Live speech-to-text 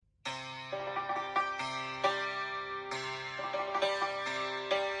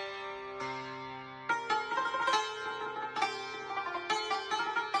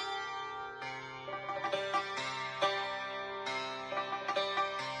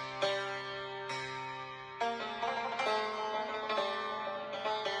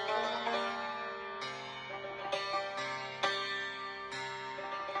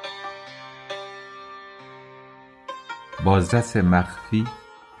بازرس مخفی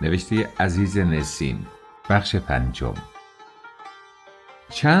نوشته عزیز نسین بخش پنجم.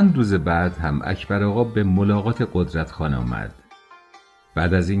 چند روز بعد هم اکبر آقا به ملاقات قدرت خان آمد.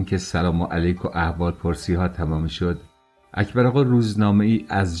 بعد از اینکه سلام علیک و احوال پرسی ها تمام شد، اکبر آقا روزنامه ای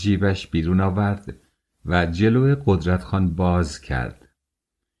از جیبش بیرون آورد و جلوی قدرت خان باز کرد.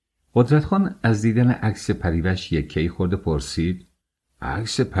 قدرت خان از دیدن عکس پریوش یکی خورده پرسید: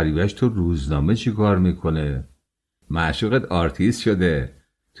 عکس پریوش تو روزنامه چی کار میکنه؟ معشوقت آرتیست شده،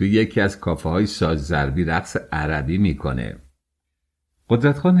 تو یکی از کافه های ساز ضربی رقص عربی میکنه.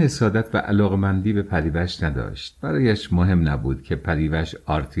 قدرت خان حسادت و علاقمندی به پریوش نداشت. برایش مهم نبود که پریوش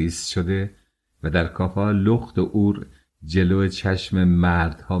آرتیست شده و در کافه ها لخت و اور جلو چشم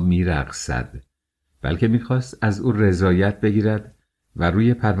مردها میرقصد، بلکه میخواست از او رضایت بگیرد و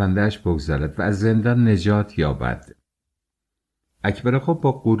روی پروندهش بگذارد و از زندان نجات یابد. اکبر آقا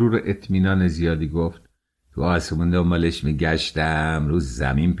با غرور اطمینان زیادی گفت: تو آسمون دنبالش میگشتم، رو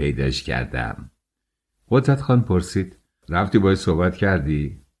زمین پیداش کردم. قدرت خان پرسید: رفتی باید صحبت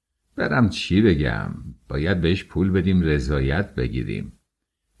کردی؟ برم چی بگم؟ باید بهش پول بدیم رضایت بگیریم.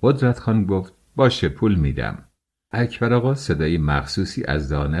 قدرت خان گفت: باشه پول میدم. اکبر آقا صدای مخصوصی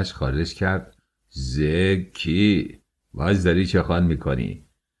از دهانش خارج کرد: زکی، باز داری چه خوان میکنی؟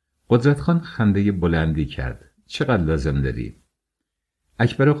 قدرت خان خنده بلندی کرد: چقدر لازم داری؟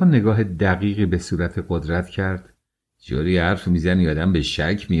 اکبر آقا نگاه دقیقی به صورت قدرت کرد: جوری حرف میزنی آدم به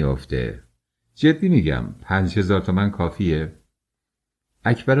شک میافته. جدی میگم، 5000 تومان کافیه؟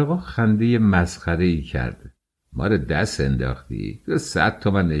 اکبر آقا خنده مسخره‌ای کرد: ما رو دست انداختی؟ 100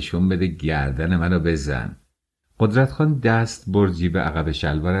 تومان نشون بده گردن منو بزن. قدرت خان دست برد جیب عقب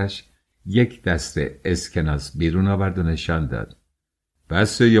شلوارش، یک دسته اسکناس بیرون آورد و نشان داد.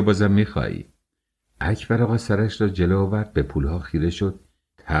 بس یا بازم میخوایی؟ اکبر آقا سرش را جلو آورد، به پولها خیره شد.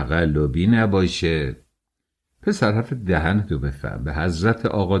 تقلبی نباشه. پسر حرف دهنتو بفهم، به حضرت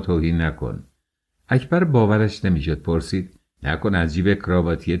آقا توهین نکن. اکبر باورش نمیشد، پرسید: نکن از جیب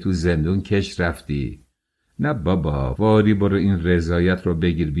کراواتیه تو زندون کش رفتی؟ نه بابا، واری برو این رضایت رو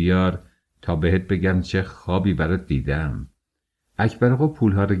بگیر بیار تا بهت بگم چه خوابی برات دیدم. اکبر آقا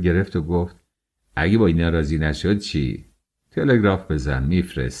پولها رو گرفت و گفت: اگه با اینا راضی نشد چی؟ تلگراف بزن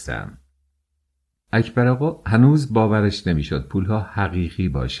میفرستم. اکبر آقا هنوز باورش نمیشد پولها حقیقی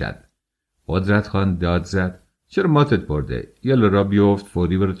باشد. قدرت خان داد زد: چرا ماتت برده؟ یالا را بیفت،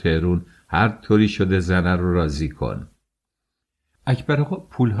 فوری برو تهرون، هر طوری شده زنه رو راضی کن. اکبر آقا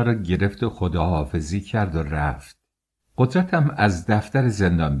پولها را گرفت و خداحافظی کرد و رفت. قدرت هم از دفتر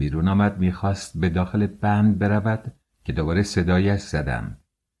زندان بیرون آمد، میخواست به داخل بند برود که دوباره صدایش زدم.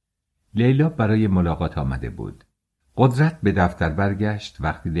 لیلا برای ملاقات آمده بود. قدرت به دفتر برگشت.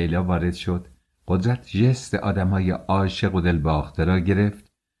 وقتی لیلا وارد شد، قدرت ژست آدمهای عاشق و دلباخته را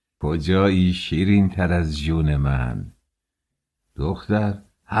گرفت. کجایی شیرین تر از جون من؟ دختر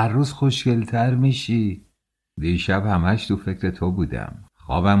هر روز خوشگلتر میشی. دیشب همش تو فکر تو بودم،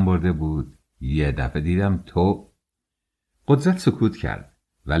 خوابم برده بود، یه دفعه دیدم تو. قدرت سکوت کرد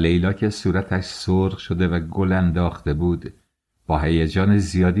و لیلا که صورتش سرخ شده و گل انداخته بود با هیجان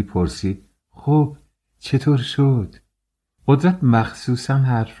زیادی پرسید: خب چطور شد؟ قدرت مخصوصا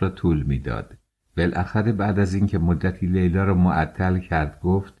حرف را طول میداد. بالاخره بعد از اینکه مدتی لیلا را معطل کرد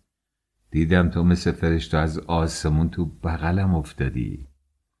گفت: دیدم تو مثل فرشته از آسمون تو بغلم افتادی.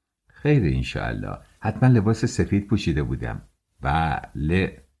 خیر انشاءالله، حتما لباس سفید پوشیده بودم.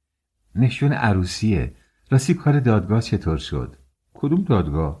 بله. نشون عروسیه. راستی کار دادگاه چطور شد؟ کدوم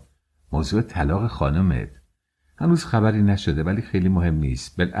دادگاه؟ موضوع طلاق خانمت. هنوز خبری نشده ولی خیلی مهم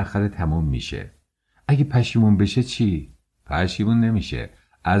نیست، بالاخره تموم میشه. اگه پشیمون بشه چی؟ پشیمون نمیشه.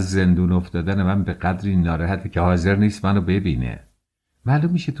 از زندون افتادن من به قدری ناراحته که حاضر نیست منو ببینه.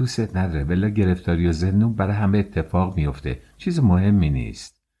 معلوم میشه دوست نداره، ولی گرفتاری و زندون برای همه اتفاق میفته، چیز مهمی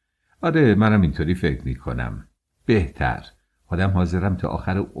نیست. آره منم اینطوری فکر میکنم. بهتر. خودم حاضرم تا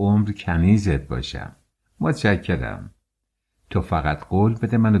آخر عمر کنیزت باشم. متشکرم. تو فقط قول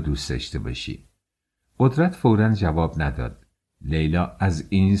بده منو دوست داشته باشی. قدرت فوراً جواب نداد. لیلا از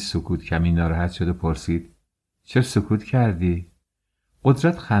این سکوت کمی ناراحت شد و پرسید: چرا سکوت کردی؟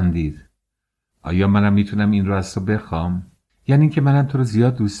 قدرت خندید. آیا منم میتونم این رو از تو بخوام؟ یعنی که منم تو رو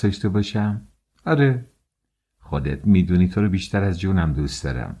زیاد دوست داشته باشم؟ آره. خودت میدونی تو رو بیشتر از جونم دوست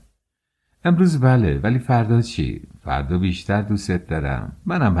دارم. امروز بله، ولی فردا چی؟ فردا بیشتر دوستت دارم.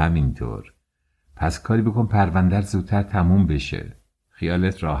 منم همینطور. پس کاری بکن پرونده زودتر تموم بشه.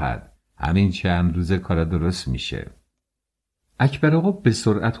 خیالت راحت. همین چند روز کارا درست میشه. اکبر آقا به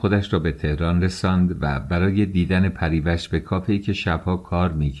سرعت خودش را به تهران رساند و برای دیدن پریوش به کافه‌ای که شبها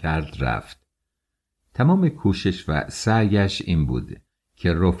کار میکرد رفت. تمام کوشش و سعیش این بود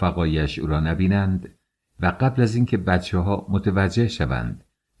که رفقایش او را نبینند و قبل از اینکه بچه‌ها متوجه شوند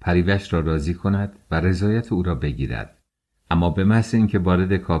پریوش را راضی کند و رضایت او را بگیرد. اما به محض اینکه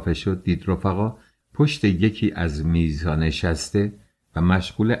وارد کافه شد دید رفقا پشت یکی از میزها نشسته و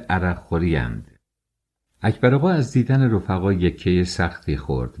مشغول عرق خوری‌اند. اکبر آقا از دیدن رفقا یکه سختی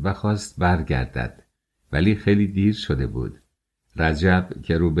خورد و خواست برگردد، ولی خیلی دیر شده بود. رجب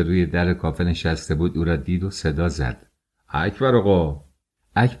که روبروی در کافه نشسته بود او را دید و صدا زد: اکبر آقا!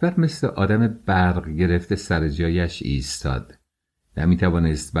 اکبر مثل آدم برق گرفته سر جایش ایستاد.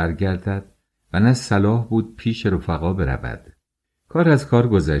 نمیتوانست برگردد و نه صلاح بود پیش رفقا برود. کار از کار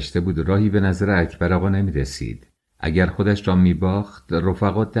گذشته بود و راهی به نظر اکبر آقا نمی رسید. اگر خودش را می باخت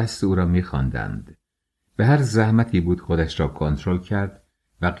رفقا دست او را می خواندند. به هر زحمتی بود خودش را کنترل کرد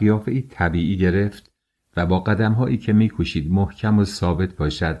و قیافه‌ای طبیعی گرفت و با قدم‌هایی که می‌کوشید محکم و ثابت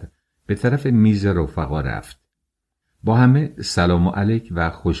باشد به طرف میز رفقا رفت. با همه سلام علیک و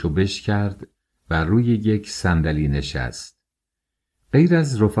خوشو بش کرد و روی یک صندلی نشست. غیر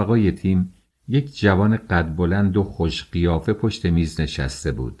از رفقای تیم یک جوان قد بلند و خوش قیافه پشت میز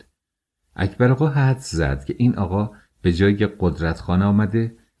نشسته بود. اکبر آقا حدس زد که این آقا به جای قدرتخانه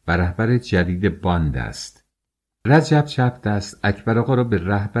آمده و رهبر جدید باند است. رجب چپ دست اکبر آقا را به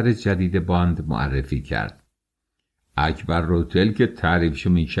رهبر جدید باند معرفی کرد. اکبر روتل که تعریفشو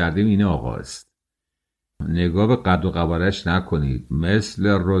می‌کردیم این آقاست. نگاه به قد و قوارش نکنید، مثل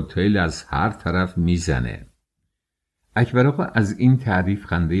روتل از هر طرف میزنه. اکبر آقا از این تعریف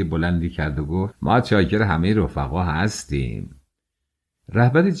خنده بلندی کرد و گفت: ما چاکر همه رفقا هستیم.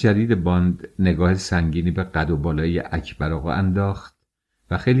 رهبر جدید باند نگاه سنگینی به قد و بالای اکبر آقا انداخت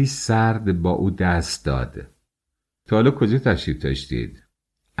و خیلی سرد با او دست داد. تا حالا کجا تشریف داشتید؟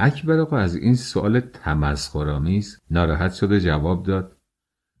 اکبر آقا از این سوال تمسخرآمیز ناراحت شد و جواب داد: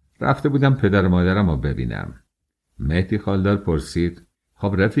 رفته بودم پدر و مادرم رو ببینم. مهدی خالدار پرسید: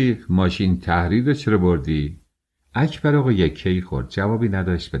 خب رفیق ماشین تحریر رو چرا بردی؟ اکبر آقا یکی خورد، جوابی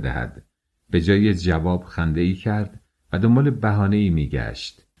نداشت بدهد. به جای جواب خنده ای کرد و دنبال بهانه ای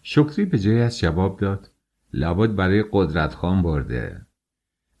میگشت. شکری به جایش جواب داد: لابد برای قدرت خان برده.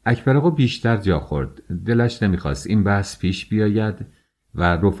 اکبر آقا بیشتر جا خورد. دلش نمیخواست این بحث پیش بیاید و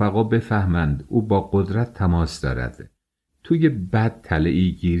رفقا بفهمند او با قدرت تماس دارد. توی بد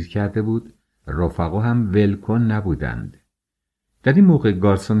تله‌ای گیر کرده بود. رفقا هم ولکن نبودند. در این موقع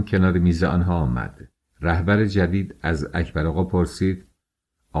گارسون کنار میز آنها آمد. رهبر جدید از اکبر آقا پرسید: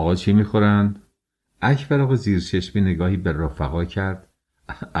 آقا چی میخورند؟ اکبر آقا زیر چشمی نگاهی به رفقا کرد: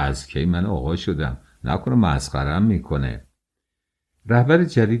 از کی من آقا شدم؟ نکنه مسخره‌ام میکنه. رهبر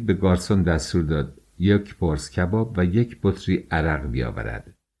جدید به گارسون دستور داد یک پرس کباب و یک بطری عرق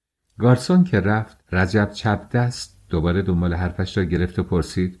بیاورد. گارسون که رفت رجب چپ دست دوباره دنبال حرفش را گرفت و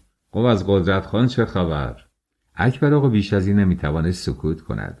پرسید: خب از قدرت خان چه خبر؟ اکبر آقا بیش از این نمیتوانست سکوت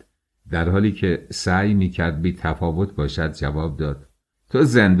کند. در حالی که سعی میکرد بی تفاوت باشد جواب داد: تو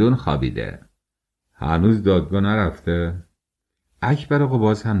زندون خوابیده. هنوز دادگاه نرفته؟ اکبر آقا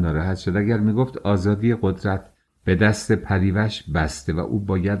باز هم ناراحت شد. اگر میگفت آزادی قدرت به دست پریوش بسته و او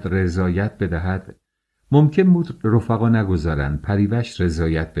باید رضایت بدهد، ممکن بود رفقا نگذارند پریوش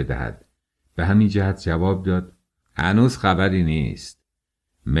رضایت بدهد. به همین جهت جواب داد: هنوز خبری نیست.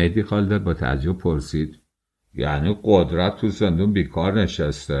 مهدی خالدار با تعجب پرسید: یعنی قدرت تو زندون بیکار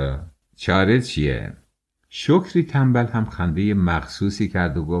نشسته؟ چاره چیه؟ شکری تنبل هم خنده مخصوصی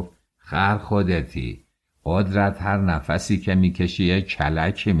کرد و گفت: خر خودتی، قدرت هر نفسی که میکشی یک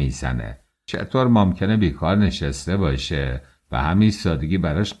کلک میزنه. چطور ممکنه بیکار نشسته باشه و همین سادگی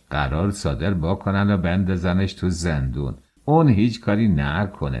براش قرار صادر بکنن و بندازنش تو زندون؟ اون هیچ کاری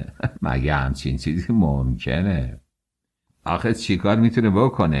نکنه. مگه همچین چیزی ممکنه؟ آخه چی کار میتونه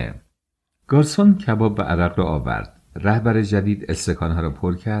بکنه؟ گارسون کباب و عرق رو آورد. رهبر جدید استکانها رو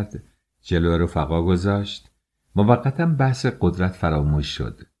پر کرد، جلو رفقا گذاشت. موقتا بحث قدرت فراموش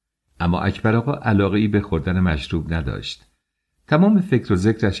شد. اما اکبر آقا علاقه‌ای به خوردن مشروب نداشت. تمام فکر و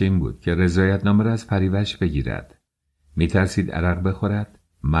ذکرش این بود که رضایتنامه را از پریوش بگیرد. میترسید عرق بخورد،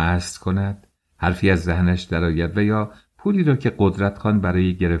 مست کند، حرفی از ذهنش درآید و یا پولی را که قدرت خان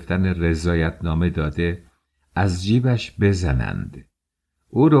برای گرفتن رضایتنامه داده از جیبش بزنند.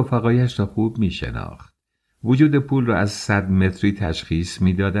 او رفقایش را خوب میشناخت. وجود پول را از 100 متری تشخیص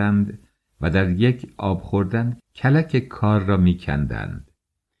میدادند و در یک آب خوردن کلک کار را میکندند.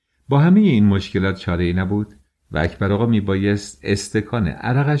 با همه این مشکلات چاره‌ای نبود و اکبر آقا میبایست استکان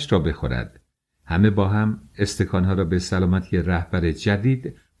عرقش را بخورد. همه با هم استکانها را به سلامتی رهبر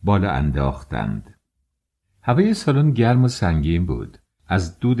جدید بالا انداختند. هوای سالن گرم و سنگین بود.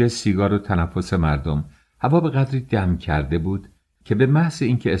 از دود سیگار و تنفس مردم هوا به قدری دم کرده بود که به محض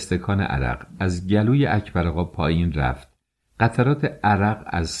اینکه استکان عرق از گلوی اکبر آقا پایین رفت، قطرات عرق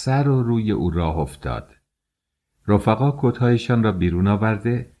از سر و روی او راه افتاد. رفقا کت‌هایشان را بیرون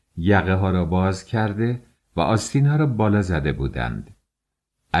آورده، یقه ها را باز کرده و آستین ها را بالا زده بودند.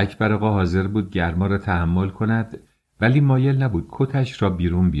 اکبر آقا حاضر بود گرما را تحمل کند، ولی مایل نبود کتش را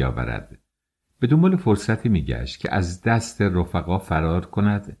بیرون بیاورد. به دنبال فرصتی میگشت که از دست رفقا فرار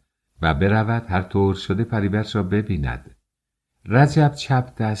کند و برود هر طور شده پریوش را ببیند. رجب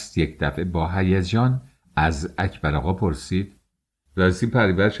چپ دست یک دفعه با هیجان از اکبر آقا پرسید: راستی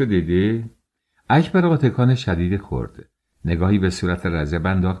پریوش رو دیدی؟ اکبر آقا تکان شدیدی خورد. نگاهی به صورت رجب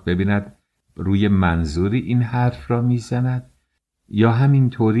انداخت ببیند روی منظوری این حرف را میزند یا همین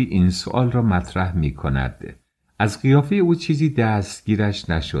طوری این سؤال را مطرح میکند. از قیافه او چیزی دستگیرش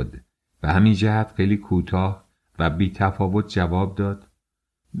نشد و همین جهت خیلی کوتاه و بی تفاوت جواب داد: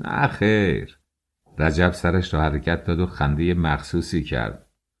 نه خیر. رجب سرش را حرکت داد و خنده مخصوصی کرد.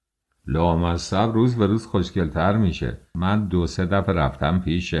 لامصب روز به روز خوشگلتر میشه. من 2-3 دفعه رفتم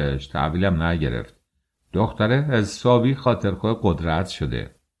پیشش، تحویلم نگرفت. دختره حسابی خاطرخواه قدرت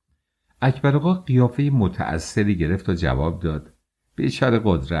شده. اکبر آقا قیافه متأثری گرفت و جواب داد: بیچاره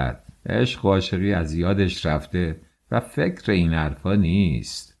قدرت، عشق و عاشقی از یادش رفته و فکر این حرفا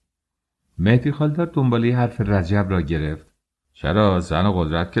نیست. مهدی خالدار دنباله حرف رجب را گرفت: چرا؟ زن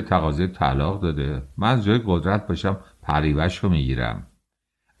قدرت که تقاضای طلاق داده. من از جای قدرت باشم پریوش رو میگیرم.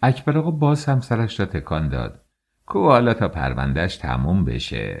 اکبر آقا باز هم سرش را تکان داد: کو حالا تا پروندهش تموم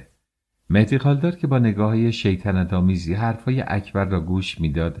بشه. مهدی خالدار که با نگاهی شیطنت آمیزی حرفای اکبر را گوش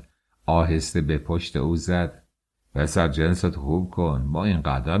میداد آهسته به پشت او زد: پسر جنست خوب کن، ما این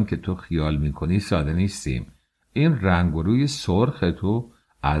قدم که تو خیال میکنی ساده نیستیم. این رنگ و روی سرخ تو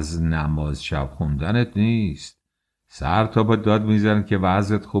از نماز شب خوندنت نیست. سر تا با داد میزن که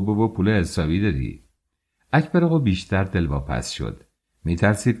وضعت خوبه و پول حسابی داری. اکبر آقا بیشتر دلواپس شد.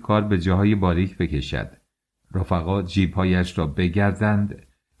 میترسید کار به جاهای باریک بکشد. رفقا جیبهایش را بگردند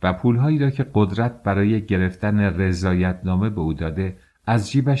و پولهایی را که قدرت برای گرفتن رضایتنامه به او داده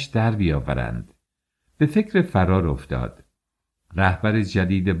از جیبش در بیاورند. به فکر فرار افتاد. رهبر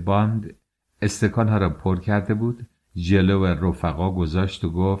جدید باند استکانها را پر کرده بود، جلو رفقا گذاشت و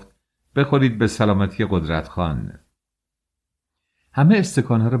گفت: بخورید به سلامتی قدرت خان. همه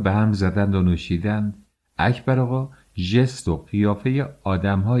استکانها را به هم زدند و نوشیدند. اکبر آقا ژست و قیافه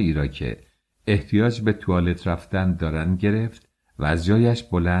آدمهایی را که احتیاج به توالت رفتن دارند گرفت و از جایش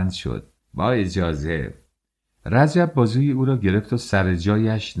بلند شد. با اجازه. رجب بازوی او را گرفت و سر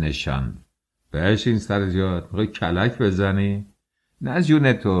جایش نشاند. بشین سر جات. میخوای کلک بزنی؟ نه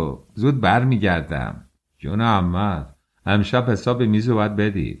جون تو، زود بر میگردم. جون احمد، امشب حساب میزو باید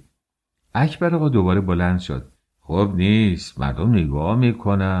بدی. اکبر آقا دوباره بلند شد. خب نیست، مردم نگاه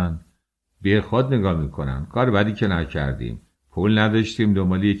میکنن. بی خود نگاه میکنن. کار بدی که نکردیم. پول نداشتیم،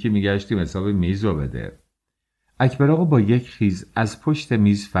 دنبال یکی میگشتیم حساب میزو بده. اکبر آقا با یک خیز از پشت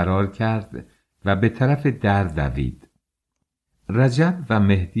میز فرار کرد و به طرف در دوید. رجب و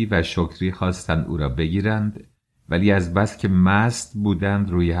مهدی و شکری خواستند او را بگیرند، ولی از بس که مست بودند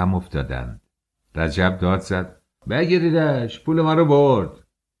روی هم افتادند. رجب داد زد: بگیریدش، پول ما رو برد.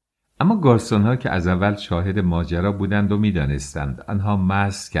 اما گارسون‌ها که از اول شاهد ماجرا بودند و می‌دانستند آنها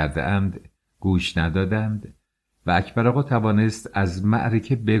مست کرده اند گوش ندادند و اکبر آقا توانست از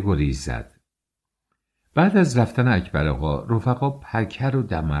معرکه بگریزد. بعد از رفتن اکبر آقا رفقا پکر و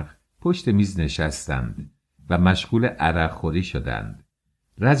دمق پشت میز نشستند و مشغول عرق خوری شدند.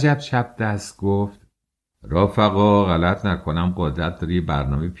 رجب چپ دست گفت: رفقا غلط نکنم قدرت داری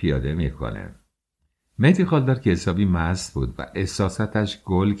برنامه پیاده میکنه. مهدی خالدار که حسابی مست بود و احساساتش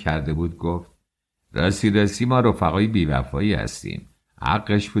گل کرده بود گفت: راستی ما رفقای بیوفایی هستیم.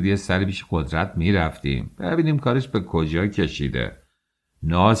 حقش بود یه سر پیش قدرت میرفتیم ببینیم کارش به کجا کشیده.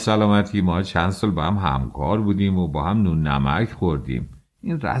 ناسلامتی ما چند سال با هم همکار بودیم و با هم نون نمک خوردیم.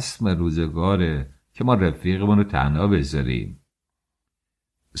 این رسم روزگاره که ما رفیقمون رو تنها بذاریم.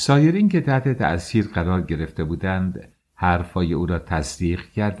 سایرین که تحت تأثیر قرار گرفته بودند حرفای او را تصدیق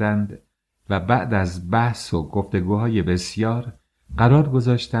کردند و بعد از بحث و گفتگوهای بسیار قرار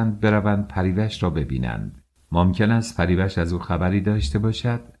گذاشتند بروند پریوش را ببینند. ممکن است پریوش از او خبری داشته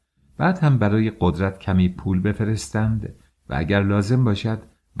باشد، بعد هم برای قدرت کمی پول بفرستند و اگر لازم باشد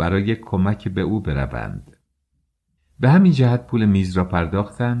برای کمک به او بروند. به همین جهت پول میز را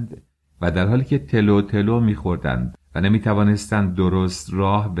پرداختند و در حالی که تلو تلو می‌خوردند و نمی‌توانستند درست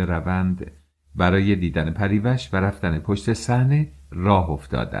راه بروند برای دیدن پریوش و رفتن پشت صحنه راه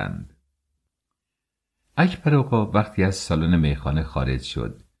افتادند. اکبر آقا وقتی از سالن میخانه خارج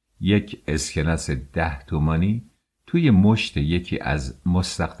شد یک اسکناس 10 تومانی توی مشت یکی از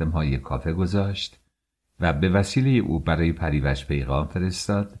مستخدم‌های کافه گذاشت و به وسیله او برای پریوش پیغام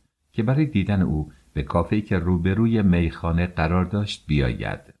فرستاد که برای دیدن او به کافه‌ای که روبروی میخانه قرار داشت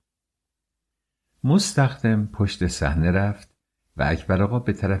بیاید. مستخدم پشت صحنه رفت و اکبر آقا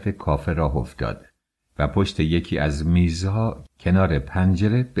به طرف کافه راه افتاد و پشت یکی از میزها کنار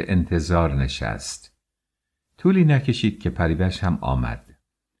پنجره به انتظار نشست. طولی نکشید که پریوش هم آمد.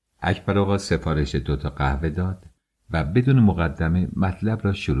 اکبر آقا سفارش 2 قهوه داد و بدون مقدمه مطلب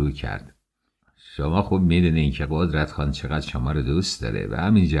را شروع کرد. شما خوب میدونین که قدرت خان چقدر شما رو دوست داره و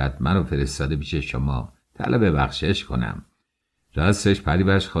همین جهت منو فرستاده پیش شما طلب بخشش کنم. راستش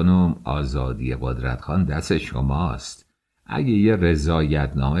پریوش خانم، آزادی قدرت خان دست شماست. اگه یه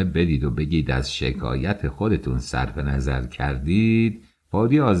رضایتنامه بدید و بگید از شکایت خودتون صرف نظر کردید،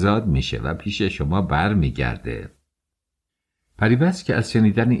 فوری آزاد میشه و پیش شما بر میگرده. پریوش که از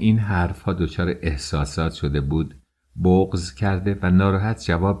شنیدن این حرفها دچار احساسات شده بود، بغض کرده و ناراحت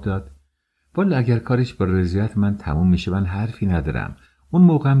جواب داد: والا اگر کارش با رضایت من تموم میشه من حرفی ندارم. اون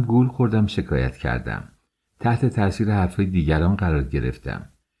موقعم گول خوردم شکایت کردم. تحت تاثیر حرفای دیگران قرار گرفتم.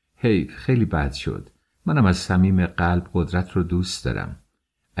 حیف، خیلی بد شد. منم از صمیم قلب قدرت رو دوست دارم.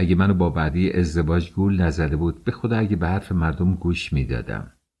 اگه منو با وعده ازدواج گول نزده بود، به خدا اگه به حرف مردم گوش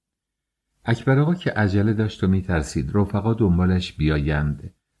میدادم. اکبر آقا که عجله داشت و میترسید رفقا دنبالش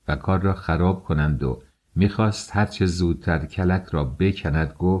بیایند و کار را خراب کنند و میخواست هرچه زودتر کلک را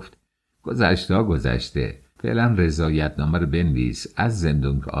بکند، گفت: گذشته. فعلا رضایتنامه رو بنویس، از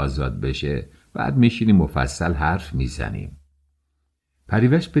زندون که آزاد بشه بعد میشینیم مفصل حرف میزنیم.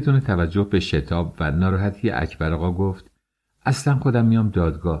 پریوش بدون توجه به شتاب و ناراحتی اکبر آقا گفت: اصلا خودم میام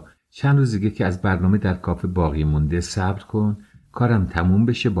دادگاه. چند روز دیگه که از برنامه در کافه باقی مونده صبر کن، کارم تموم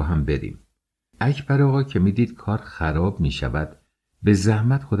بشه با هم بریم. اکبر آقا که میدید کار خراب میشود به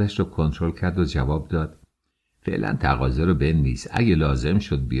زحمت خودش رو کنترل کرد و جواب داد: فعلا تقاضا رو بنویس، اگه لازم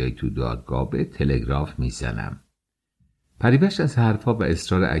شد بیای تو دادگاه به تلگراف میزنم. پریوش از حرفا و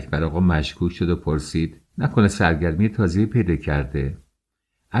اصرار اکبر آقا مشکوک شد و پرسید: نکنه سرگرمی تازه‌ای پیدا کرده؟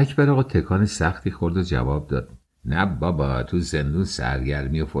 اکبر آقا تکان سختی خورد و جواب داد: نه بابا، تو زندون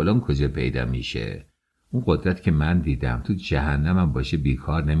سرگرمی و فلان کجا پیدا میشه؟ اون قدرت که من دیدم تو جهنمم باشه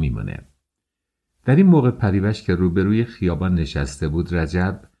بیکار نمیمونه. در این موقع پریوش که روبروی خیابان نشسته بود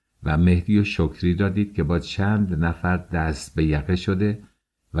رجب و مهدی و شکری را دید که با چند نفر دست به یقه شده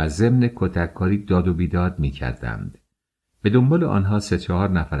و ضمن کتککاری داد و بیداد میکردند. به دنبال آنها 3-4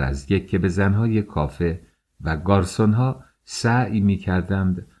 نفر از یک که به زنهای کافه و گارسونها سعی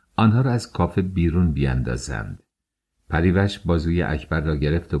میکردند آنها را از کافه بیرون بیاندازند. پریوش بازوی اکبر را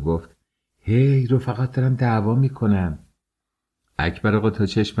گرفت و گفت: هی رفقات دارن دعوا میکنن. اکبر آقا تا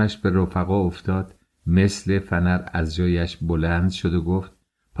چشمش به رفقا افتاد مثل فنر از جایش بلند شد و گفت: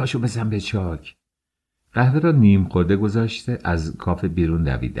 پاشو بزن به چاک. قهوه را نیم خورده گذاشته از کافه بیرون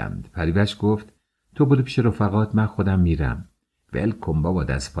دویدند. پریوش گفت: تو برو پیش رفقات، من خودم میرم. ول کن بابا،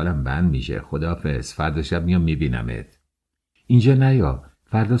 دست پالم بند میشه. خداحافظ، فردا شب میام میبینمت. اینجا نیا،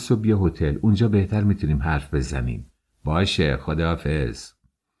 فردا صبح بیا هتل، اونجا بهتر میتونیم حرف بزنیم. باشه، خداحافظ.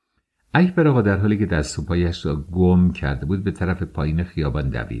 اکبر آقا در حالی که دست و پایش را گم کرده بود به طرف پایین خیابان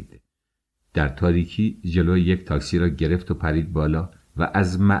دوید. در تاریکی جلوی یک تاکسی را گرفت و پرید بالا و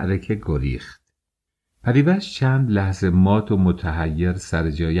از معرکه گریخت. پریوش چند لحظه مات و متحیر سر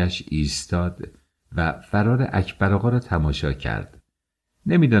جایش ایستاد و فرار اکبر آقا را تماشا کرد.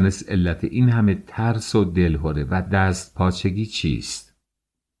 نمیدانست علت این همه ترس و دلهره و دست پاچگی چیست.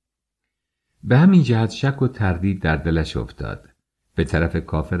 به همین جهت شک و تردید در دلش افتاد. به طرف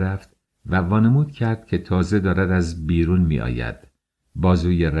کافه رفت و وانمود کرد که تازه دارد از بیرون می آید.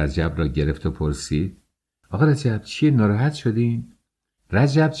 بازوی رجب را گرفت و پرسید: آقا رجب، چیه، ناراحت شدین؟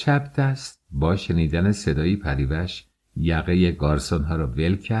 رجب چپ دست با شنیدن صدای پریوش یقه گارسون ها را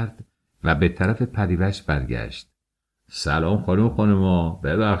ول کرد و به طرف پریوش برگشت. سلام خانم،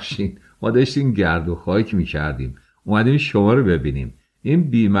 ببخشید، ما داشتیم گرد و خاک می کردیم، اومدیم شما رو ببینیم. این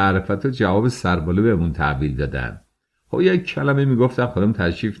بی معرفت ها جواب سرباله بهمون تحویل دادن. خب یک کلمه میگفتم خانم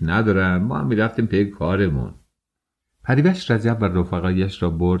تشریف ندارن، ما هم میرفتیم پی کارمون. پریوش رجب و رفقایش را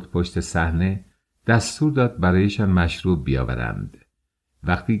برد پشت صحنه، دستور داد برایشان مشروب بیاورند.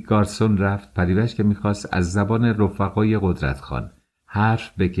 وقتی گارسون رفت، پریوش که میخواست از زبان رفقای قدرت خان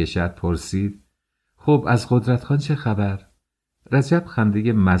حرف بکشد پرسید: خب از قدرت خان چه خبر؟ رجب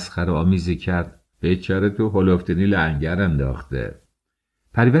خنده مسخره آمیزی کرد: بیچاره تو هلوفتنی لنگر انداخته.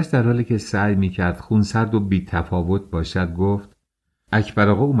 پریوش در حالی که سعی میکرد خونسرد و بی تفاوت باشد گفت: اکبر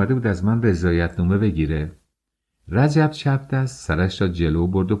آقا اومده بود از من رضایتنامه بگیره. رجب چپ دست سرش را جلو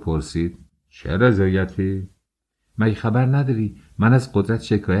برد و پرسید: چه رضایتی؟ مگه خبر نداری من از قدرت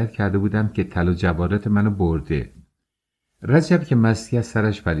شکایت کرده بودم که طلا و جواهرات منو برده؟ رجب که مستی از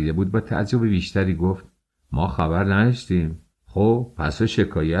سرش پریده بود با تعجب بیشتری گفت: ما خبر نداشتیم. خب پس تو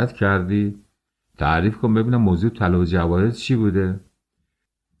شکایت کردی؟ تعریف کن ببینم موضوع طلا و جواهرات چی بوده؟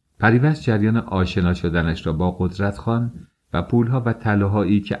 پریوش جریان آشنا شدنش را با قدرت خان و پولها و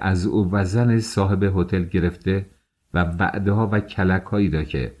طلاهایی که از او و زن صاحب هتل گرفته و وعده ها و کلک‌هایی را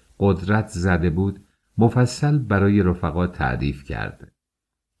که قدرت زده بود مفصل برای رفقا تعریف کرد.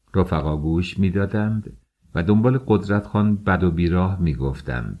 رفقا گوش می‌دادند و دنبال قدرت خان بد و بیراه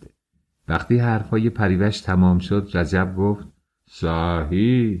می‌گفتند. وقتی حرفای پریوش تمام شد رجب گفت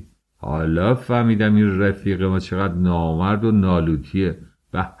صحیح، حالا فهمیدم این رفیق ما چقدر نامرد و نالوتیه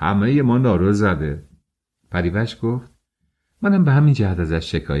و همه ما نارو زده. پریوش گفت منم به همین جهت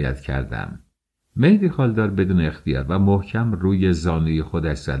ازش شکایت کردم. مهدی خالدار بدون اختیار و محکم روی زانوی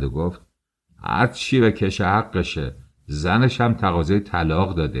خودش زد و گفت هر چی به کش حقشه، زنش هم تقاضای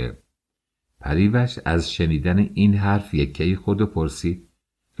طلاق داده. پریوش از شنیدن این حرف یکی خود و پرسید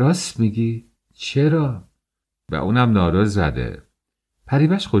راست میگی؟ چرا؟ و اونم نارو زده.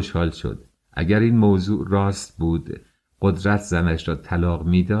 پریوش خوشحال شد. اگر این موضوع راست بود قدرت زنش را طلاق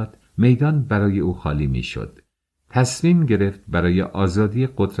میداد میدان برای او خالی میشد. تصمیم گرفت برای آزادی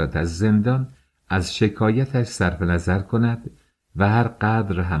قدرت از زندان از شکایتش صرف نظر کند و هر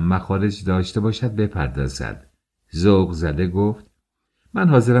قدر هم مخارج داشته باشد بپردازد. ذوق زده گفت من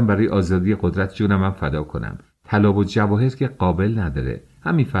حاضرم برای آزادی قدرت جونم هم فدا کنم. طلا و جواهر که قابل نداره،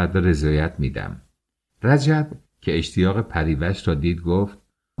 همین فردا رضایت میدم. رجب که اشتیاق پریوش را دید گفت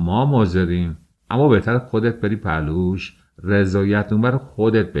ما حاضریم، اما بهتر خودت بری پهلوش، رضایت نامه رو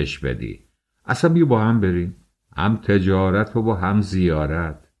خودت بهش بدی. اصلا بیا با هم بریم، هم تجارت و با هم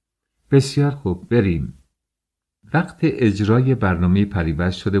زیارت. بسیار خوب، بریم. وقت اجرای برنامه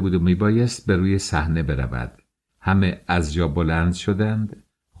پریوش شده بود و میبایست به روی صحنه برود. همه از جا بلند شدند،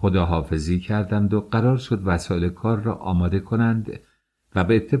 خداحافظی کردند و قرار شد وسایل کار را آماده کنند و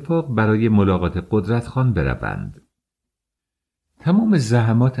به اتفاق برای ملاقات قدرت خان بروند. تمام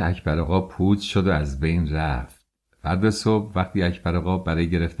زحمات اکبر آقا پود شد و از بین رفت. فردا صبح وقتی اکبر آقا برای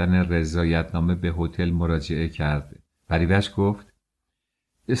گرفتن رضایتنامه به هتل مراجعه کرد، پریوش گفت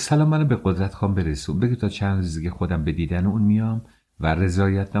سلام، منو به قدرت خان برسون، بگو تا چند روز دیگه خودم به دیدن اون میام و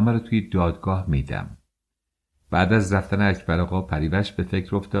رضایتنامه رو توی دادگاه میدم. بعد از رفتن اکبر آقا پریوش به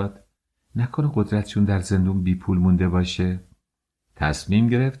فکر افتاد نکنه قدرتشون در زندون بی پول مونده باشه. تصمیم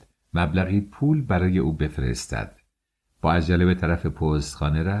گرفت مبلغی پول برای او بفرستد. با عجله به طرف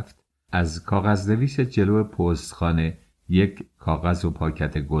پستخانه رفت. از کاغذنویس جلو پستخانه یک کاغذ و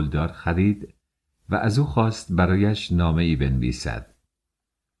پاکت گلدار خرید و از او خواست برایش نامه‌ای بنویسد.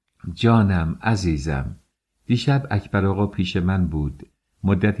 جانم، عزیزم، دیشب اکبر آقا پیش من بود.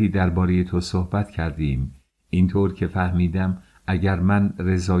 مدتی درباره تو صحبت کردیم. اینطور که فهمیدم اگر من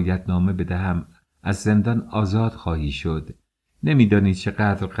رضایتنامه بدهم از زندان آزاد خواهی شد. نمیدانی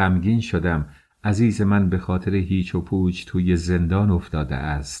چقدر غمگین شدم. عزیز من به خاطر هیچ و پوچ توی زندان افتاده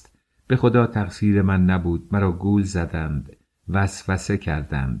است. به خدا تقصیر من نبود، مرا گول زدند، وسوسه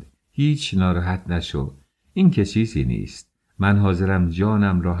کردند. هیچ ناراحت نشو، این که چیزی نیست. من حاضرم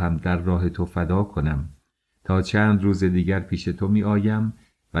جانم را هم در راه تو فدا کنم. تا چند روز دیگر پیش تو می آیم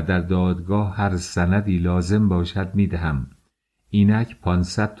و در دادگاه هر سندی لازم باشد می دهم. اینک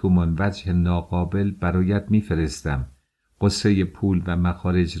 500 تومان وجه ناقابل برایت می فرستم. قصه پول و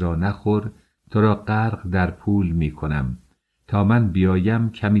مخارج را نخور، تو را غرق در پول می کنم. تا من بیایم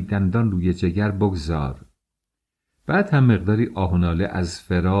کمی دندان روی جگر بگذار. بعد هم مقداری آه و ناله از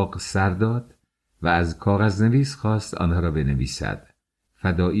فراق سر داد و از کاغذ نویس خواست آنها را بنویسد.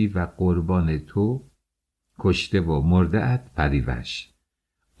 فدایی و قربان تو، کشته و مرده‌ات پریوش.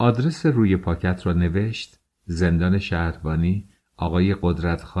 آدرس روی پاکت را نوشت. زندان شهربانی. آقای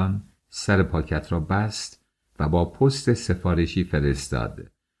قدرت خان. سر پاکت را بست و با پست سفارشی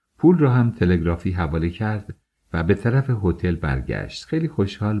فرستاد. پول را هم تلگرافی حواله کرد و به طرف هتل برگشت. خیلی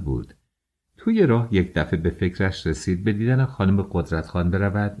خوشحال بود. توی راه یک دفعه به فکرش رسید به دیدن خانم قدرت خان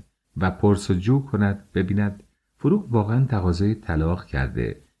برود و پرسجو کند ببیند فروغ واقعا تقاضای طلاق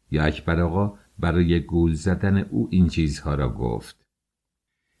کرده یا اکبر آقا برای گول زدن او این چیزها را گفت.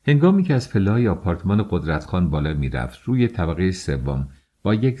 هنگامی که از پله‌های آپارتمان قدرت خان بالا می رفت، روی طبقه سوم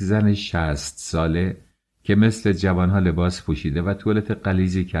با یک زن 60 ساله که مثل جوانها لباس پوشیده و توالت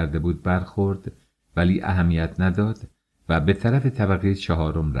غلیظی کرده بود برخورد، ولی اهمیت نداد و به طرف طبقه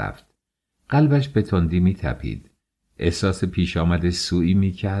 4 رفت. قلبش به تندی می تپید. احساس پیش آمد سوئی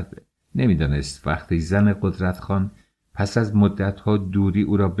می کرد. نمی دانست وقتی زن قدرت خان پس از مدتها دوری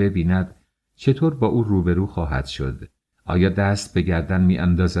او را ببیند چطور با او روبرو خواهد شد. آیا دست به گردن می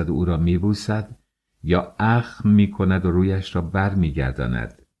اندازد و او را می بوسد یا اخم می کند و رویش را بر می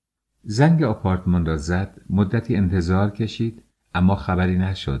گرداند. زنگ آپارتمان را زد. مدتی انتظار کشید اما خبری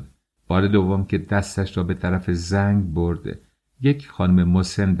نشد. بار دوم که دستش را به طرف زنگ برد، یک خانم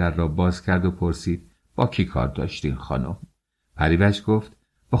مسن در را باز کرد و پرسید با کی کار داشتین خانم؟ پریوش گفت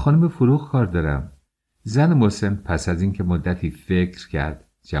با خانم فروغ کار دارم. زن محسن پس از اینکه مدتی فکر کرد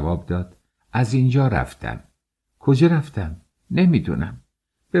جواب داد: از اینجا رفتن. کجا رفتن؟ نمیدونم.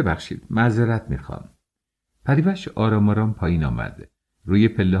 ببخشید، معذرت میخوام. پریوش آرام آرام پایین آمد. روی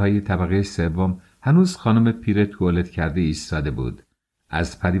پله‌های طبقه سوم هنوز خانم پیر توالت کرده ایستاده بود.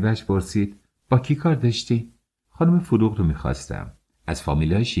 از پریوش پرسید: با کی کار داشتی؟ خانم فروغ رو میخواستم. از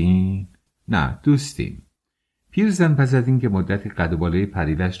فامیلاشین؟ نه، دوستیم. پیرزن پس از اینکه مدتی قد و بالای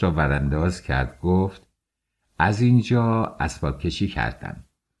پریوش را ورانداز کرد گفت: از اینجا اسباب کشی کردم.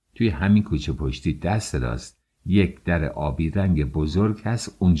 توی همین کوچه پشتی دست راست یک در آبی رنگ بزرگ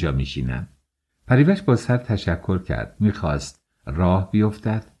هست، اونجا میشینم. پریوش با سر تشکر کرد. میخواست راه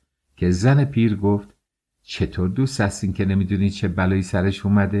بیفتد که زن پیر گفت: چطور دوست هستین که نمیدونی چه بلایی سرش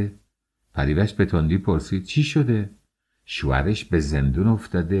اومده؟ پریوش به تندی پرسید: چی شده؟ شوهرش به زندون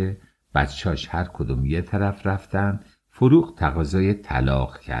افتاده، بچهاش هر کدوم یه طرف رفتن، فروغ تقاضای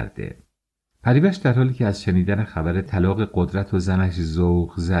طلاق کرده. پریوش در حالی که از شنیدن خبر طلاق قدرت و زنش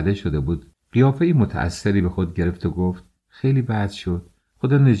ذوق زده شده بود، قیافه متأثری به خود گرفت و گفت: خیلی بد شد،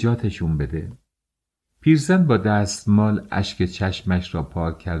 خدا نجاتشون بده. پیرزن با دستمال اشک چشمش را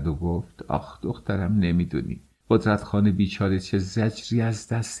پاک کرد و گفت: آخ دخترم، نمیدونی قدرت خان بیچاره چه زجری از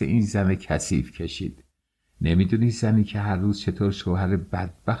دست این زن کثیف کشید. نمیدونی زنی که هر روز چطور شوهر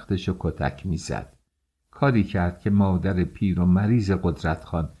بدبختشو کتک میزد. کاری کرد که مادر پیر و مریض قدرت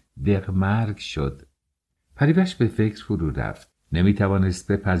خان دغمرگ شد. پریوش به فکر فرو رفت.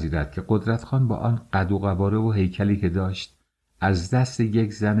 نمیتوانست بپذیرد که قدرت خان با آن قد و قواره و هیکلی که داشت از دست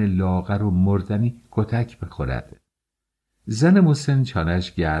یک زن لاغر و مردنی کتک بخورد. زن محسن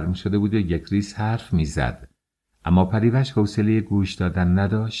چانه‌اش گرم شده بود و یک ریز حرف میزد، اما پریوش حوصله گوش دادن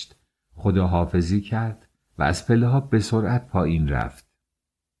نداشت. خداحافظی کرد و از پله‌ها به سرعت پایین رفت.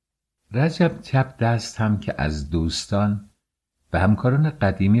 رجب چپ دست هم که از دوستان و همکاران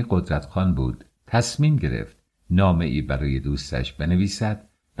قدیمی قدرت خان بود، تصمیم گرفت نامه‌ای برای دوستش بنویسد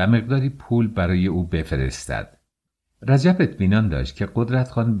و مقداری پول برای او بفرستد. رجب اطمینان داشت که قدرت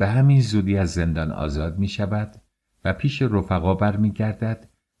خان به همین زودی از زندان آزاد می شود و پیش رفقا برمی گردد.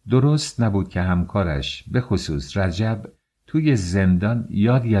 درست نبود که همکارش به خصوص رجب توی زندان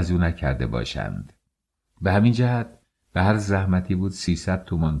یادی از او نکرده باشند. به همین جهت به هر زحمتی بود 300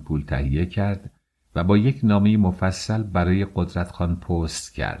 تومان پول تهیه کرد و با یک نامه مفصل برای قدرت خان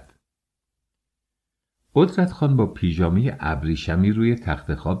پست کرد. قدرت خان با پیژامه ابریشمی روی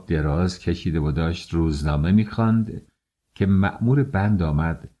تخت خواب دراز کشیده و داشت روزنامه می‌خواند که مأمور بند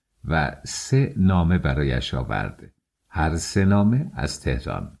آمد و 3 نامه برایش آورد. هر 3 نامه از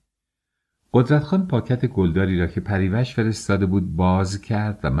تهران. قدرت خان پاکت گلداری را که پریوش فرستاده بود باز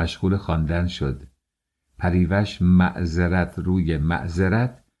کرد و مشغول خواندن شد. پریوش معذرت روی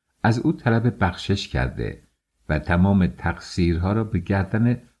معذرت از او طلب بخشش کرده و تمام تقصیرها را به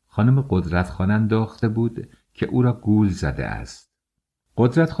گردن خانم قدرت خان انداخته بود که او را گول زده است.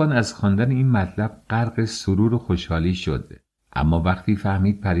 قدرت خان از خواندن این مطلب غرق سرور و خوشحالی شد، اما وقتی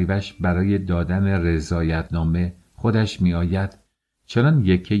فهمید پریوش برای دادن رضایتنامه خودش می آید، چنان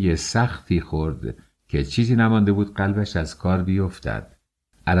یکه سختی خورد که چیزی نمانده بود قلبش از کار بیفتد.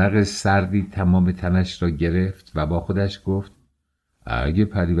 عرق سردی تمام تنش را گرفت و با خودش گفت: اگه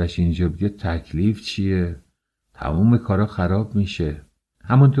پریوش اینجا بیاد تکلیف چیه؟ تمام کارا خراب میشه.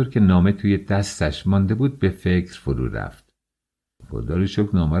 همونطور که نامه توی دستش مانده بود به فکر فرو رفت. خدا رو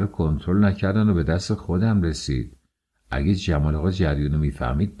شکر نامه رو کنترل نکردن و به دست خودم رسید. اگه جمال آقا جریانو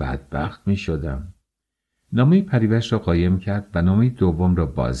میفهمید بدبخت میشدم. نامه پریوش را قایم کرد و نامه دوم را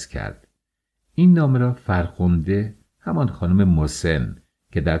باز کرد. این نامه را فرخنده، همان خانم محسن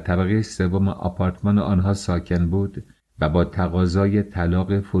که در طبقه سوم آپارتمان آنها ساکن بود و با تقاضای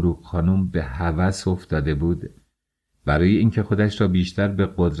طلاق فروغ خانم به هوس افتاده بود، برای اینکه خودش را بیشتر به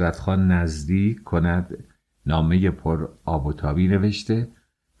قدرت خان نزدیک کند نامه پر آب و تابی نوشته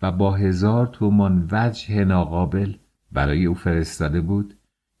و با 1000 تومان وجه ناقابل برای او فرستاده بود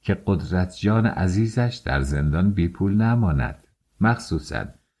که قدرت جان عزیزش در زندان بی پول نماند. مخصوصاً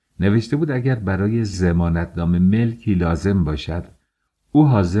نوشته بود اگر برای ضمانتنامه ملکی لازم باشد او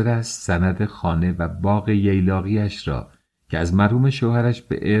حاضر است سند خانه و باغ ییلاقیش را که از مرحوم شوهرش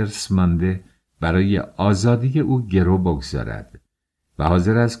به ارث مانده برای آزادی او گرو بگذارد و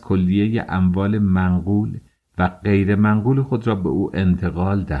حاضر است کلیه اموال منقول و غیر منقول خود را به او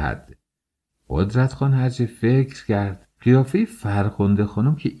انتقال دهد. قدرت خان هرچه فکر کرد قیافه فرخنده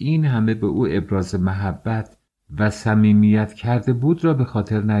خانم که این همه به او ابراز محبت و صمیمیت کرده بود را به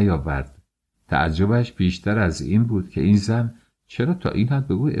خاطر نیاورد. تعجبش بیشتر از این بود که این زن چرا تا این حد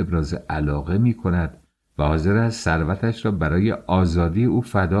به او ابراز علاقه می کند و حاضر است ثروتش را برای آزادی او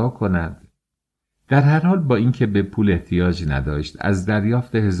فدا کند. در هر حال با اینکه به پول احتیاج نداشت، از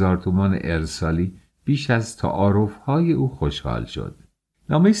دریافت 1000 تومان ارسالی بیش از تعارف‌های او خوشحال شد.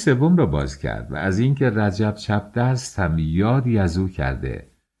 نامه سوم را باز کرد و از اینکه رجب چپ دست هم یادی از او کرده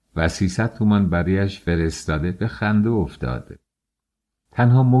و 300 تومان برایش فرستاده به خنده افتاد.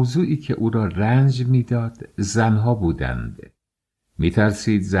 تنها موضوعی که او را رنج میداد زنها بودند.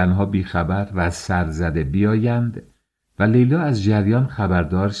 میترسید زنها بیخبر و سرزده بیایند و لیلا از جریان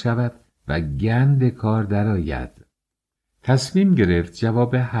خبردار شود و گند کار درآید. تصمیم گرفت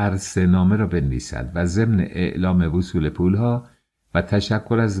جواب هر 3 نامه را بنویسد و ضمن اعلام وصول پولها و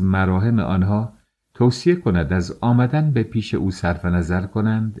تشکر از مراهم آنها توصیه کند از آمدن به پیش او صرف نظر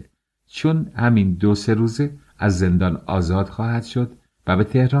کنند، چون همین 2-3 روزه از زندان آزاد خواهد شد و به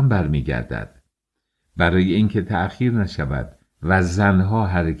تهران برمیگردد. برای اینکه تأخیر نشود و زنها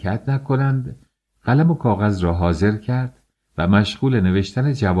حرکت نکنند، قلم و کاغذ را حاضر کرد و مشغول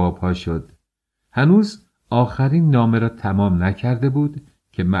نوشتن جوابها شد. هنوز آخرین نامه را تمام نکرده بود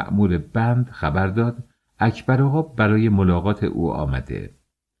که مأمور بند خبر داد اکبر آقا برای ملاقات او آمده.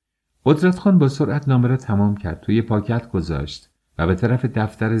 قدرت خان با سرعت نامه را تمام کرد، توی پاکت گذاشت و به طرف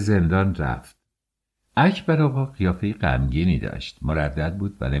دفتر زندان رفت. اکبر آقا قیافه غمگینی داشت، مردد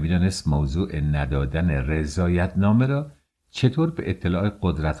بود و نمیدانست موضوع ندادن رضایت نامه را چطور به اطلاع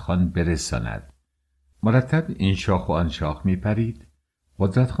قدرت خان برساند. مرتب این شاخ و آن شاخ می پرید.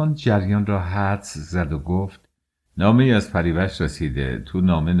 قدرت خان جریان را حدس زد و گفت نامه از پریوش رسیده، تو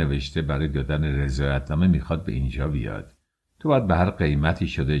نامه نوشته برای دادن رضایت نامه میخواد به اینجا بیاد. تو باید به هر قیمتی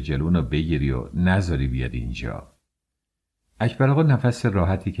شده جلونو بگیری و نذاری بیاد اینجا. اکبر آقا نفس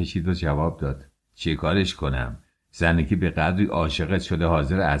راحتی کشید و جواب داد چی کارش کنم؟ زنی که به قدری عاشقت شده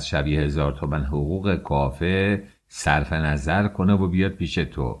حاضر از شبیه 1000 تومن حقوق کافه صرف نظر کنه و بیاد پیش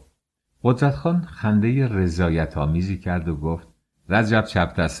تو. قدرت خان خنده رضایت آمیزی کرد و گفت رجب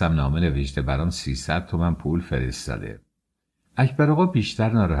چپ دستم نامه نوشته برام 300 تومن پول فرستاده. اکبر آقا بیشتر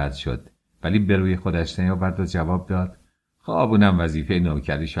ناراحت شد ولی به روی خودش نیاورد و جواب داد خوابونم وظیفه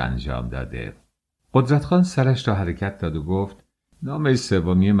نوکریشو انجام داده. قدرت خان سرش را حرکت داد و گفت نامه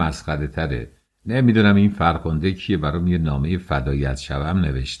سومی مسخره تره. نمیدونم این فرخنده کیه برام یه نامه فدایت شوم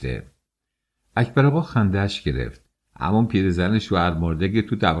نوشته. اکبر آقا خندهش گرفت. همون پیرزن شوهر مرده که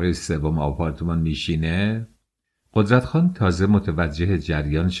تو طبقه 3 آپارتمان میشینه؟ قدرت خان تازه متوجه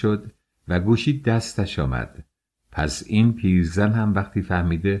جریان شد و گوشی دستش آمد. پس این پیرزن هم وقتی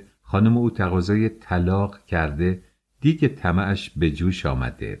فهمیده خانم او تقاضای طلاق کرده دیگه طمعش به جوش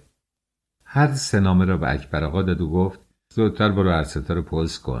آمده. هر 3 نامه را به اکبر آقا داد و گفت زودتر برو هر 3 تا رو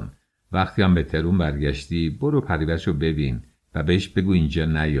پست کن. وقتی هم به تهران برگشتی برو پریوش رو ببین و بهش بگو اینجا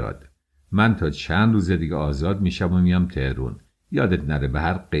نیاد. من تا چند روز دیگه آزاد میشم و میام تهران. یادت نره به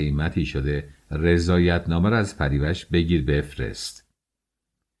هر قیمتی شده رضایت نامه را از پریوش بگیر بفرست.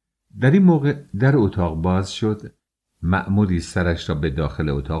 در این موقع در اتاق باز شد. مأموری سرش را به داخل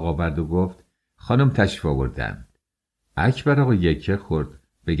اتاق آورد و گفت خانم تشریف آوردن. اکبر آقا یکه خورد.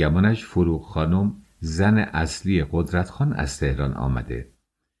 به گمانش فروغ خانم زن اصلی قدرت خان از تهران آمده.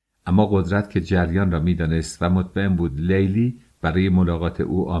 اما قدرت که جریان را میدانست و مطمئن بود لیلی برای ملاقات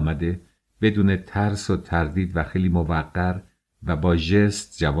او آمده، بدون ترس و تردید و خیلی موقر و با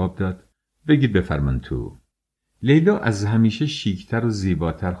ژست جواب داد بگید بفرمان تو. لیلا از همیشه شیکتر و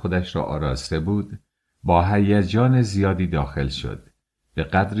زیباتر خودش را آراسته بود. با هیجان زیادی داخل شد. به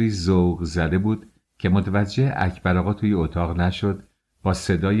قدری ذوق زده بود که متوجه اکبر آقا توی اتاق نشد. با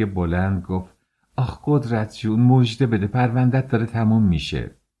صدای بلند گفت آخ قدرت جون مژده بده، پروندت داره تموم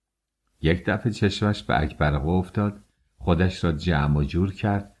میشه. یک دفعه چشمش به اکبر آقا افتاد. خودش را جمع و جور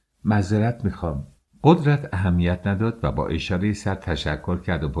کرد. معذرت میخوام. قدرت اهمیت نداد و با اشاره سر تشکر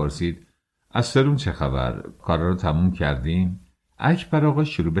کرد و پرسید از سرون چه خبر؟ کارا رو تموم کردیم؟ اکبر آقا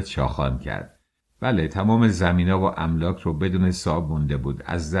شروع به چاخان کرد. بله تمام زمینا و املاک رو بدون حساب مونده بود.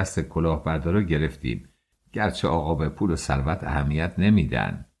 از دست کلاهبردارا گرفتیم. گرچه آقا به پول و ثروت اهمیت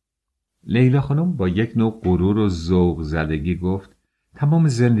نمیدن. لیلا خانم با یک نوع غرور و ذوق زدگی گفت تمام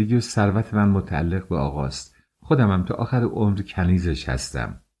زندگی و ثروت من متعلق به آقاست. خودمم تا آخر عمر کنیزش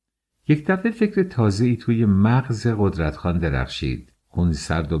هستم. یک دفعه فکر تازه‌ای توی مغز قدرت خان درخشید. خون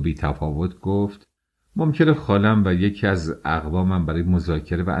سرد و بی تفاوت گفت ممکنه خالم و یکی از اقوامم برای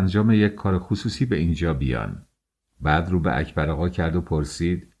مذاکره و انجام یک کار خصوصی به اینجا بیان. بعد رو به اکبر آقا کرد و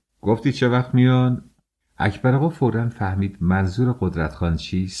پرسید گفتی چه وقت میان؟ اکبر آقا فوراً فهمید منظور قدرت خان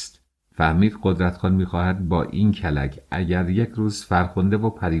چیست. فهمید قدرت خان میخواهد با این کلک اگر یک روز فرخنده و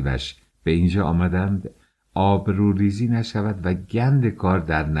پریوش به اینجا آمدند آبروریزی نشود و گند کار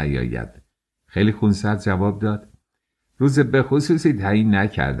در نیاید. خیلی خونسرد جواب داد روز به خصوصی تعیین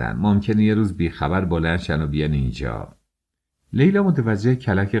نکردن. ممکنه یه روز بیخبر بلند شن و بیان اینجا. لیلا متوجه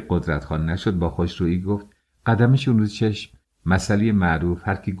کلک قدرتخان نشد، با خوشرویی گفت قدمشون رو چشم. مسئله معروف،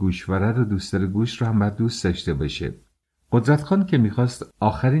 هر کی گوشواره رو دوست داره گوش رو هم باید دوست داشته باشه. قدرتخان که میخواست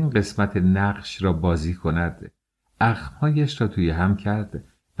آخرین قسمت نقش را بازی کند، اخمهایش را توی هم کرد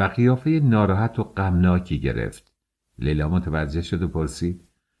و قیافه ناراحت و غمناکی گرفت. لیلا متوجه شد و پرسید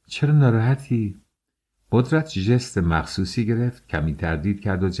چرا ناراحتی؟ قدرت جست مخصوصی گرفت، کمی تردید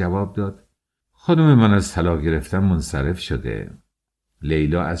کرد و جواب داد خانم من از طلاق گرفتن منصرف شده.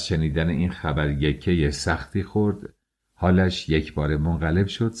 لیلا از شنیدن این خبر یکه سختی خورد، حالش یک بار منقلب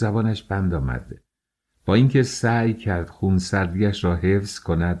شد، زبانش بند آمد. با اینکه سعی کرد خونسردیش را حفظ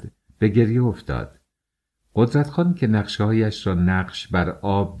کند به گریه افتاد. قدرتخان که نقشه‌هایش را نقش بر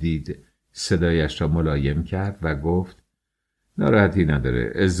آب دید، صدایش را ملایم کرد و گفت ناراحتی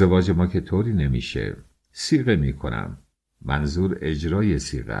نداره، ازدواج ما که طوری نمیشه، صیغه میکنم. منظور اجرای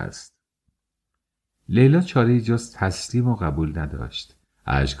صیغه است. لیلا چاره‌ای جز تسلیم و قبول نداشت.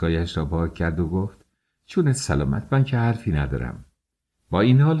 اشکایش را پاک کرد و گفت چونت سلامت، من که حرفی ندارم. با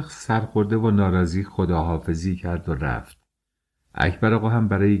این حال سرخورده و ناراضی خداحافظی کرد و رفت. اکبر آقا هم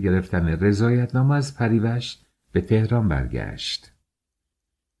برای گرفتن رضایتنامه از پریوش به تهران برگشت.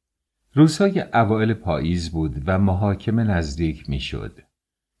 روزهای اوایل پاییز بود و محاکمه نزدیک می شد.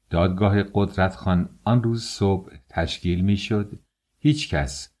 دادگاه قدرتخان آن روز صبح تشکیل می شد. هیچ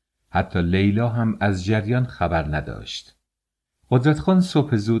کس، حتی لیلا هم از جریان خبر نداشت. قدرتخان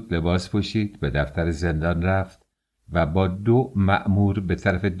صبح زود لباس پوشید، به دفتر زندان رفت و با 2 مأمور به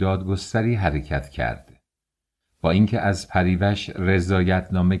طرف دادگستری حرکت کرد. با اینکه از پریوش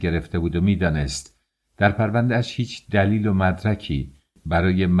رضایتنامه گرفته بود و میدانست در پرونده‌اش هیچ دلیل و مدرکی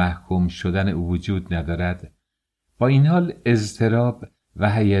برای محکوم شدن او وجود ندارد، با این حال اضطراب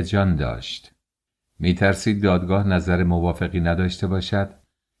و هیجان داشت. میترسید دادگاه نظر موافقی نداشته باشد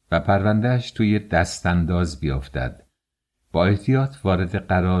و پرونده‌اش توی دستانداز بیفتد. با احتیاط وارد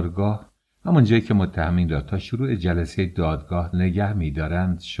قرارگاه، همون جایی که متهمین را تا شروع جلسه دادگاه نگه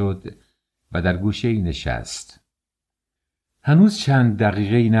می‌دارند، شد و در گوشه‌ای نشست. هنوز چند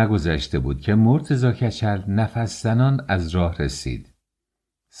دقیقه‌ای نگذشته بود که مرتضی کچل نفس زنان از راه رسید.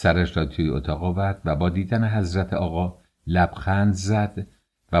 سرش را توی اتاق آورد و با دیدن حضرت آقا لبخند زد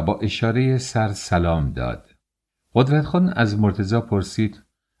و با اشاره سر سلام داد. قدرتخان از مرتضی پرسید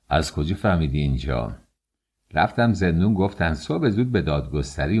از کجا فهمیدی اینجا؟ رفتم زندون، گفتن صبح زود به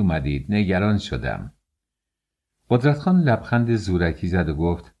دادگستری اومدید، نگران شدم. قدرتخان لبخند زورکی زد و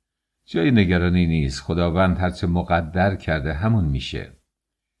گفت جای نگرانی نیست، خداوند هرچه مقدر کرده همون میشه.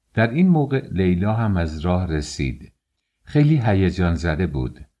 در این موقع لیلا هم از راه رسید. خیلی هیجان زده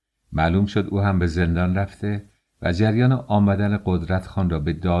بود. معلوم شد او هم به زندان رفته و جریان آمدن قدرتخان را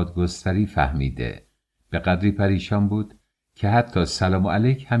به دادگستری فهمیده. به قدری پریشان بود که حتی سلام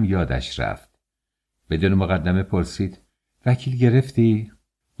علیک هم یادش رفت. بدون مقدمه پرسید وکیل گرفتی؟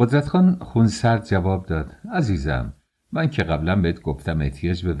 قدرتخان خونسرد جواب داد عزیزم، من که قبلا بهت گفتم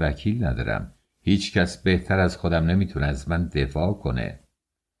احتیاج به وکیل ندارم. هیچ کس بهتر از خودم نمیتونه از من دفاع کنه.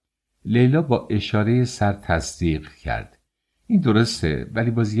 لیلا با اشاره سر تصدیق کرد. این درسته،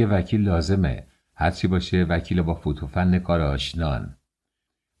 ولی باز یه وکیل لازمه. هرچی باشه وکیل با فوت و فن کار آشنان.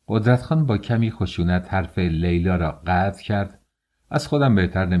 قدرتخان با کمی خشونت حرف لیلا را قطع کرد. از خودم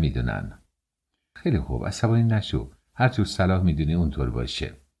بهتر نمیدونن. خیلی خوب، عصبانی نشو. هر جور صلاح میدونی اونطور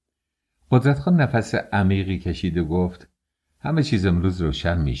باشه. قدرتخان نفس عمیقی کشید و گفت همه چیز امروز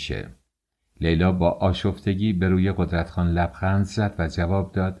روشن میشه. لیلا با آشفتگی به روی قدرتخان لبخند زد و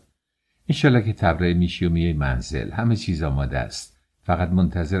جواب داد انشالله که تبرئه میشی و میای منزل. همه چیز آماده است. فقط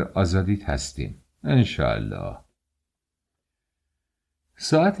منتظر آزادیت هستیم. انشالله.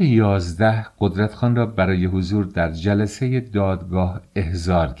 ساعت 11 قدرتخان را برای حضور در جلسه دادگاه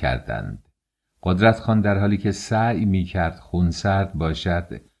احضار کردند. قدرتخان در حالی که سعی میکرد خونسرد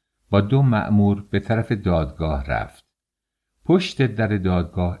باشد، با 2 مأمور به طرف دادگاه رفت. پشت در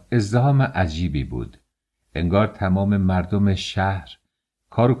دادگاه ازدحام عجیبی بود. انگار تمام مردم شهر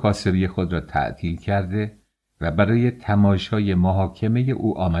کار و کاسبی خود را تعطیل کرده و برای تماشای محاکمه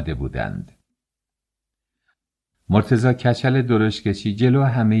او آمده بودند. مرتضی کچل درشکشی جلو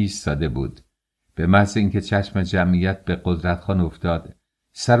همه ایستاده بود. به محض اینکه چشم جمعیت به قدرتخان افتاد،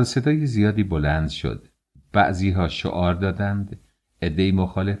 سر و صدای زیادی بلند شد. بعضیها شعار دادند، عده‌ای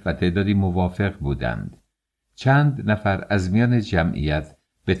مخالف و تعدادی موافق بودند. چند نفر از میان جمعیت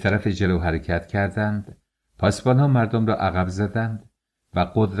به طرف جلو حرکت کردند. پاسبان‌ها مردم را عقب زدند و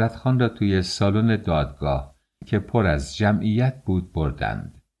قدرتخان را توی سالن دادگاه که پر از جمعیت بود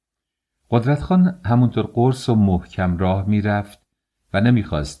بردند. قدرتخان همونطور قرص و محکم راه میرفت و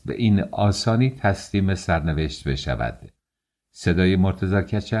نمیخواست به این آسانی تسلیم سرنوشت بشود. صدای مرتضی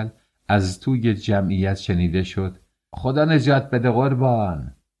کچل از توی جمعیت شنیده شد خدا نجات بده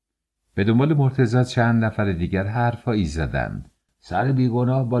قربان. به دنبال مرتضی چند نفر دیگر حرفایی زدند. سر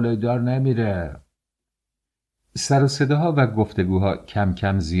بیگناه بالای دار نمیره. سر و صداها و گفتگوها کم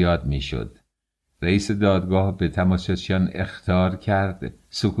کم زیاد میشد. رئیس دادگاه به تماشاچیان اخطار کرد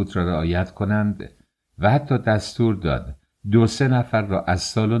سکوت را رعایت کنند و حتی دستور داد 2-3 نفر را از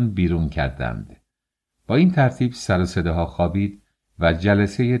سالن بیرون کردند. با این ترتیب سر و صداها خوابید و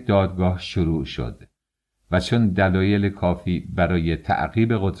جلسه دادگاه شروع شد و چون دلایل کافی برای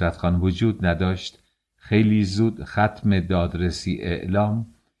تعقیب قدرتخان وجود نداشت، خیلی زود ختم دادرسی اعلام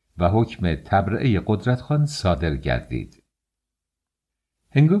و حکم تبرئه قدرتخان صادر گردید.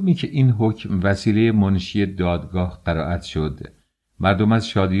 هنگامی که این حکم وسیله منشی دادگاه قرائت شد، مردم از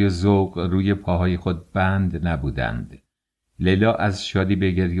شادی و ذوق روی پاهای خود بند نبودند. لیلا از شادی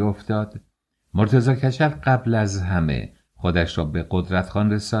به گریه افتاد. مرتضی کشل قبل از همه خودش را به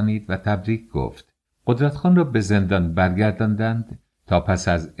قدرتخان رسانید و تبریک گفت. قدرتخان را به زندان برگرداندند تا پس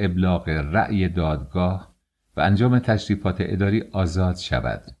از ابلاغ رأی دادگاه و انجام تشریفات اداری آزاد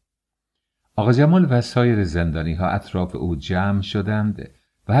شود. آقا جمال و سایر زندانی ها اطراف او جمع شدند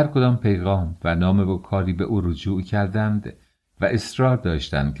و هر کدام پیغام و نامه و کاری به او رجوع کردند و اصرار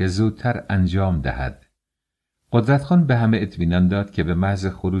داشتند که زودتر انجام دهد. قدرتخان به همه اطمینان داد که به محض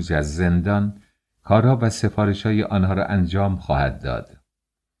خروج از زندان کارها و سفارش‌های آنها را انجام خواهد داد.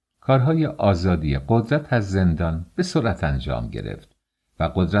 کارهای آزادی قدرت از زندان به سرعت انجام گرفت و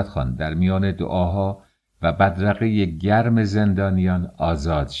قدرتخان در میان دعاها و بدرقه گرم زندانیان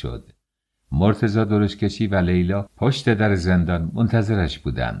آزاد شد. مرتضی درشکشی و لیلا پشت در زندان منتظرش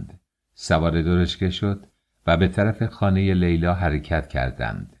بودند. سوار درشکه شد و به طرف خانه لیلا حرکت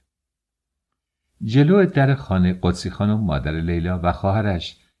کردند. جلو در خانه قدسی خانم مادر لیلا و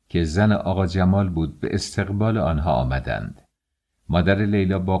خواهرش که زن آقا جمال بود به استقبال آنها آمدند. مادر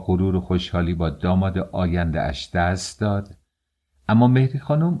لیلا با غرور و خوشحالی با داماد آینده اش دست داد، اما مهری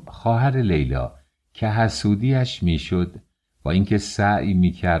خانم خواهر لیلا که حسودیش میشد با اینکه سعی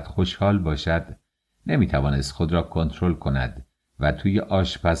میکرد خوشحال باشد نمیتوانست خود را کنترل کند و توی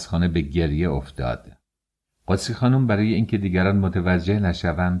آشپزخانه به گریه افتاد. قدسی خانم برای اینکه دیگران متوجه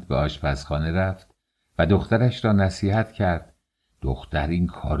نشوند به آشپزخانه رفت و دخترش را نصیحت کرد. دختر این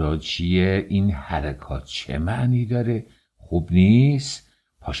کارا چیه؟ این حرکات چه معنی داره؟ خوب نیست؟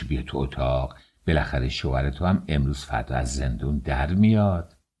 پاشو بیا تو اتاق، بالاخره شوهر تو هم امروز فردا از زندون در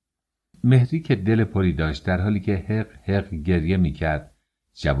میاد. مهری که دل پری داشت در حالی که حق حق گریه میکرد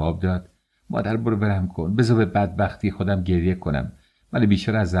جواب داد. مادر برو برم کن، بذار به بدبختی خودم گریه کنم. من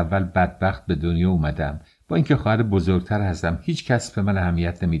بیشتر از اول بدبخت به دنیا اومدم، با اینکه خواهر بزرگتر هستم هیچ کس به من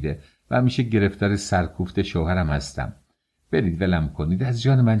اهمیت نمیده و همیشه گرفتار سرکوفت شوهرم هستم. برید ولم کنید، از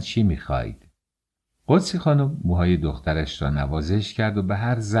جان من چی میخواید؟ قدسی خانم موهای دخترش را نوازش کرد و به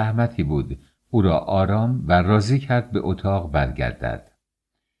هر زحمتی بود او را آرام و راضی کرد به اتاق برگردد.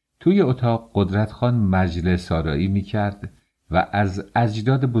 توی اتاق قدرتخان مجلس آرایی میکرد و از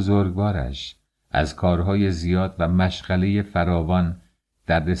اجداد بزرگوارش، از کارهای زیاد و مشغله فراوان،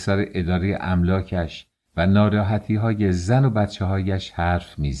 دردسر اداره املاکش و ناراحتی‌های زن و بچه‌هایش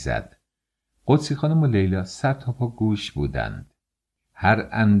حرف میزد. قدسی خانم و لیلا سر تا پا گوش بودند. هر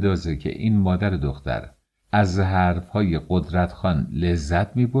اندازه که این مادر دختر از حرفهای قدرتخان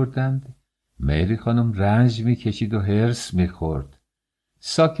لذت می‌بردند، مهری خانم رنج می‌کشید و هرس می‌خورد.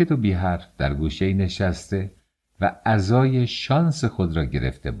 ساکت و بی حرف در گوشه‌ای نشسته و عزای شانس خود را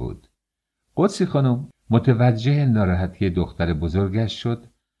گرفته بود. قدسی خانم متوجه ناراحتی دختر بزرگش شد،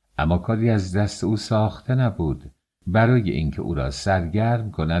 اما کاری از دست او ساخته نبود. برای اینکه او را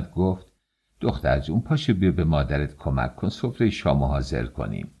سرگرم کند گفت دختر جون پاشو بیا به مادرت کمک کن، سفره شام حاضر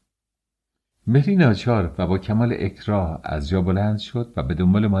کنیم. مهری ناچار و با کمال اکراه از جا بلند شد و به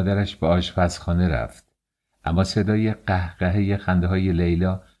دنبال مادرش به آشپزخانه رفت. اما صدای قهقهه خنده‌های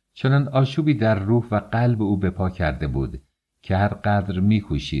لیلا چنان آشوبی در روح و قلب او به پا کرده بود که هر قدر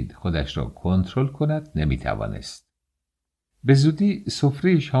می‌کوشید خودش را کنترل کند نمی‌توانست. به زودی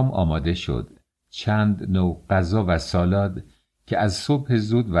سفره شام آماده شد. چند نوع غذا و سالاد که از صبح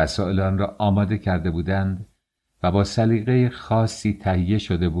زود وسایل آن را آماده کرده بودند و با سلیقه خاصی تهیه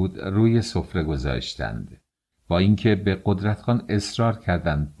شده بود روی سفره گذاشتند. با اینکه به قدرتخان اصرار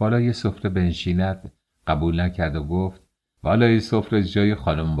کردند بالای سفره بنشیند، قبول نکرد و گفت بالای سفره جای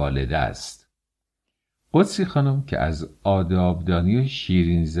خانم والده است. قدسی خانم که از آدابدانی و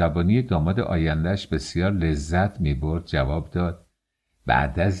شیرین زبانی داماد آیندهش بسیار لذت می برد جواب داد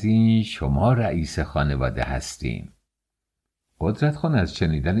بعد از این شما رئیس خانواده هستین. قدرتخان از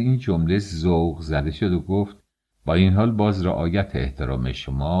شنیدن این جمله ذوق زده شد و گفت با این حال باز رعایت احترام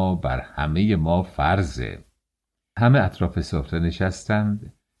شما بر همه ما فرضه. همه اطراف سفره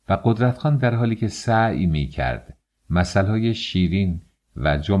نشستند و قدرتخان در حالی که سعی می کرد مثلهای شیرین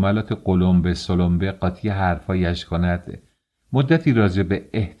و جملات قلمبه سلمبه قاطی حرفایش کند، مدتی راجع به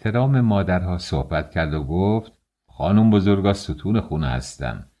احترام مادرها صحبت کرد و گفت خانم بزرگا ستون خونه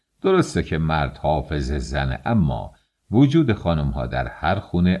هستن. درسته که مرد حافظ زنه، اما وجود خانم ها در هر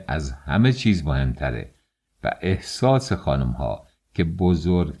خونه از همه چیز مهمتره و احساس خانم ها که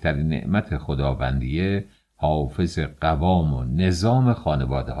بزرگترین نعمت خداوندیه حافظ قوام و نظام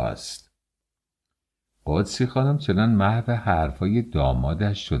خانواده هاست. قدسی خانم چنان محو حرفای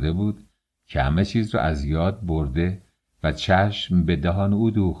دامادش شده بود که همه چیز را از یاد برده و چشم به دهان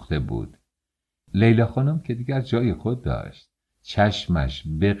او دوخته بود. لیلا خانم که دیگر جای خود داشت، چشمش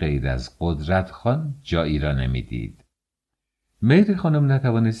به غیر از قدرت خان جایی را نمیدید. مهر خانم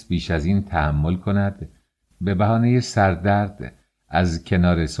نتوانست بیش از این تحمل کند، به بهانه سردرد از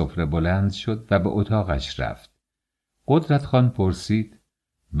کنار سفره بلند شد و به اتاقش رفت. قدرت خان پرسید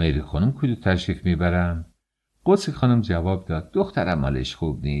مهر خانم کجا تشریف میبرن؟ قدسی خانم جواب داد دخترم حالش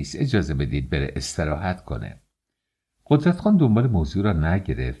خوب نیست، اجازه بدید بره استراحت کنه. قدرت خان دنبال موضوع را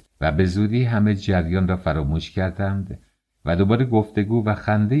نگرفت و به زودی همه جریان را فراموش کردند و دوباره گفتگو و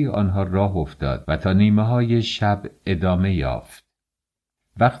خنده آنها راه افتاد و تا نیمه های شب ادامه یافت.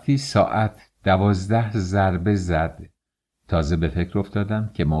 وقتی ساعت 12 ضربه زد، تازه به فکر افتادم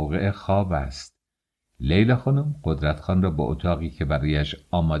که موقع خواب است. لیلا خانم قدرت خان را به اتاقی که برایش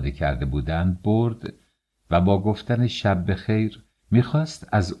آماده کرده بودند برد و با گفتن شب بخیر میخواست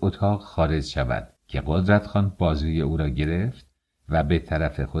از اتاق خارج شود که قدرت خان بازوی او را گرفت و به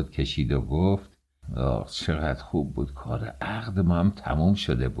طرف خود کشید و گفت چقدر خوب بود، کار عقد ما هم تموم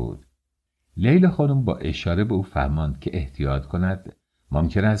شده بود. لیلا خانم با اشاره به او فرماند که احتیاط کند،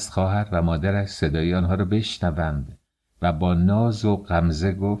 ممکن است خواهر و مادرش صدای آنها را بشنوند و با ناز و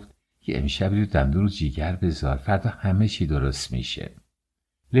غمزه گفت که امشب رو دندون رو جیگر بذار، فردا همه چی درست میشه.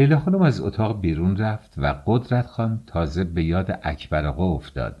 لیلا خانم از اتاق بیرون رفت و قدرت خان تازه به یاد اکبر آقا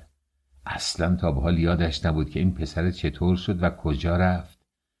افتاد. اصلا تا به حال یادش نبود که این پسر چطور شد و کجا رفت.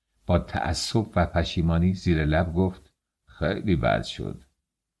 با تأسف و پشیمانی زیر لب گفت خیلی بد شد.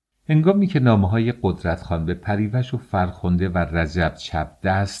 هنگامی که نامه‌های قدرت خان به پریوش و فرخنده و رجب چپ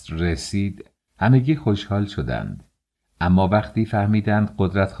دست رسید، همگی خوشحال شدند. اما وقتی فهمیدند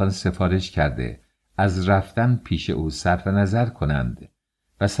قدرت خان سفارش کرده از رفتن پیش او صرف نظر کنند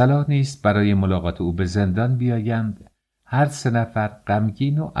و صلاح نیست برای ملاقات او به زندان بیایند، هر سه نفر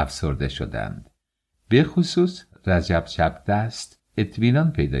غمگین و افسرده شدند. به خصوص رجب چپ دست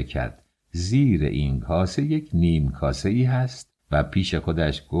اطمینان پیدا کرد زیر این کاسه یک نیم کاسه ای هست و پیش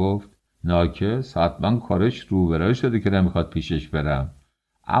خودش گفت ناکس حتما کارش روبرای شده که نمیخواد پیشش برم،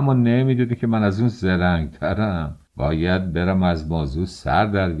 اما نمیدونی که من از اون زرنگ ترم، باید برم از موضوع سر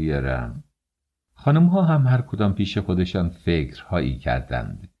در بیارم. خانم ها هم هر کدام پیش خودشان فکرهایی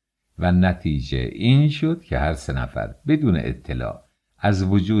کردند و نتیجه این شد که هر سه نفر بدون اطلاع از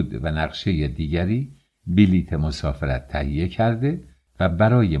وجود و نقشه دیگری بلیط مسافرت تهیه کرده و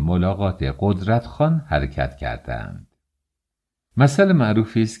برای ملاقات قدرت خان حرکت کردند. مثل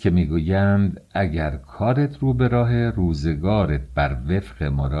معروفی است که میگویند اگر کارت رو به راه، روزگارت بر وفق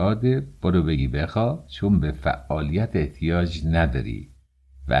مراده، برو بگی بخوا، چون به فعالیت احتیاج نداری،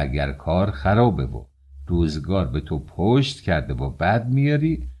 و اگر کار خرابه و روزگار به تو پشت کرده و بد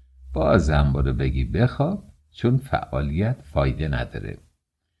میاری، بازم برو بگی بخوا، چون فعالیت فایده نداره.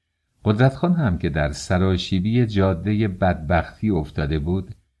 قدرت خان هم که در سراشیبی جاده بدبختی افتاده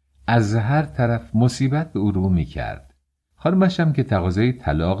بود، از هر طرف مصیبت به او رو میکرد. خانمش هم که تقاضای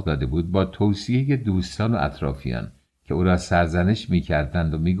طلاق داده بود، با توصیه دوستان و اطرافیان که او را سرزنش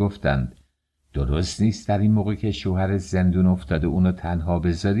میکردند و میگفتند درست نیست در این موقع که شوهر زندون افتاده اونو تنها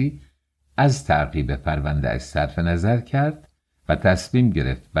بذاری، از تعقیب پرونده اش صرف نظر کرد و تصمیم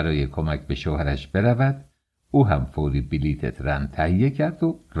گرفت برای کمک به شوهرش برود. او هم فوری بلیط ترن تهیه کرد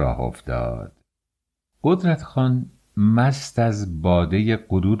و راه افتاد. قدرت خان مست از باده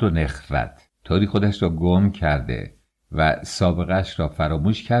غرور و نخوت طوری خودش را گم کرده و سابقه‌اش را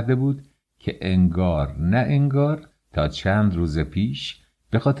فراموش کرده بود که انگار نه انگار تا چند روز پیش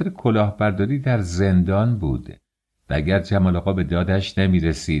به خاطر کلاهبرداری در زندان بود و اگر جمال آقا به دادش نمی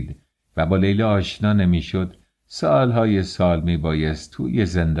رسید و با لیلا آشنا نمی شد، سالهای سال می بایست توی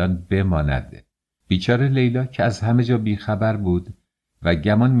زندان بماند. بیچاره لیلا که از همه جا بیخبر بود و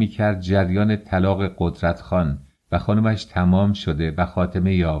گمان می کرد جریان طلاق قدرت خان و خانمش تمام شده و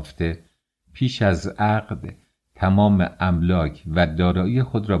خاتمه یافته، پیش از عقد تمام املاک و دارایی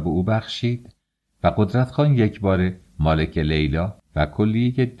خود را به او بخشید و قدرت خان یک بار مالک لیلا و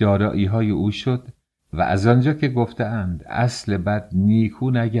کلیه دارایی های او شد و از آنجا که گفتند اصل بد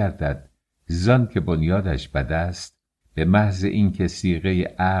نیکو نگردد، زان که بنیادش بد است، به محض اینکه صیغه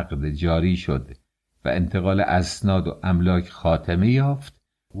عقد جاری شد و انتقال اسناد و املاک خاتمه یافت،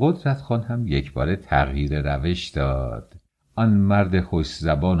 قدرت خان هم یک بار تغییر روش داد. آن مرد خوش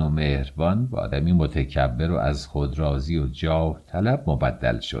زبان و مهربان به آدمی متکبر و از خود راضی و جاه طلب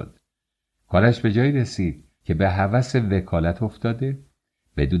مبدل شد. کارش به جایی رسید که به هوس وکالت افتاده،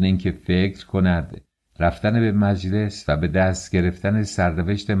 بدون اینکه فکر کند رفتن به مجلس و به دست گرفتن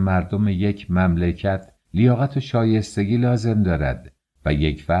سرنوشت مردم یک مملکت لیاقت و شایستگی لازم دارد و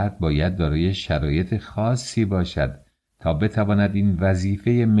یک فرد باید دارای شرایط خاصی باشد تا بتواند این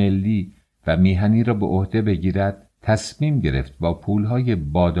وظیفه ملی و میهنی را به عهده بگیرد، تصمیم گرفت با پولهای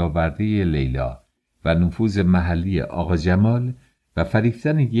بادآورده لیلا و نفوذ محلی آقا جمال و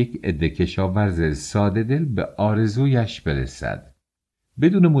فریفتن یک عده کشاورز ساده دل به آرزویش برسد.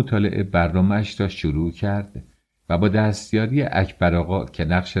 بدون مطالعه برنامه‌اش را شروع کرد و با دستیاری اکبر آقا که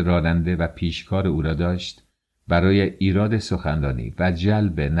نقش راننده و پیشکار او را داشت، برای ایراد سخنرانی و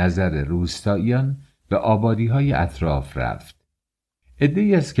جلب نظر روستاییان به آبادی‌های اطراف رفت.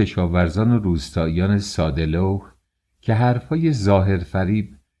 عده‌ای از کشاورزان و روستاییان ساده‌لوح که حرفای ظاهر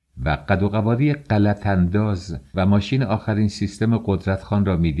فریب و قد و قواری غلط انداز و ماشین آخرین سیستم قدرت خان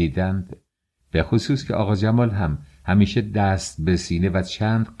را می‌دیدند، به خصوص که آقا جمال هم همیشه دست به سینه و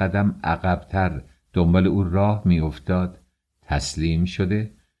چند قدم عقب‌تر دنبال او راه می‌افتاد، تسلیم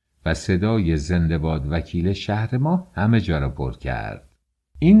شده و صدای زنده باد وکیل شهر ما همه جا را پر کرد.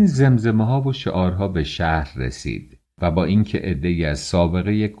 این زمزمه‌ها و شعارها به شهر رسید و با اینکه عده‌ای از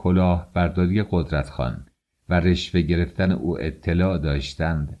سابقه کلاهبرداری قدرت خان و رشوه گرفتن او اطلاع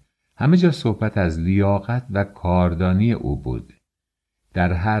داشتند، همه جا صحبت از لیاقت و کاردانی او بود.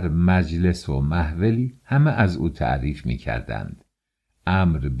 در هر مجلس و محفلی همه از او تعریف می کردند.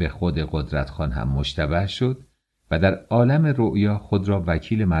 امر به خود قدرت خان هم مشتبه شد و در عالم رؤیا خود را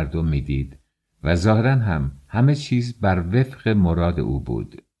وکیل مردم می دید و ظاهراً هم همه چیز بر وفق مراد او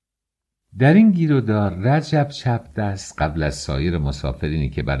بود. در این گیر و دار رجب چپ دست قبل از سایر مسافرینی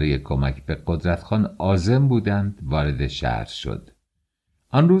که برای کمک به قدرت خان عازم بودند وارد شهر شد.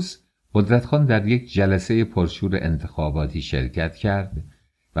 آن روز قدرت خان در یک جلسه پرشور انتخاباتی شرکت کرد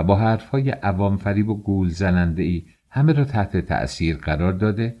و با حرفهای عوام فریب و گول زننده‌ای همه را تحت تأثیر قرار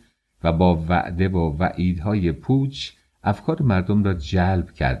داده و با وعده و وعیدهای پوچ افکار مردم را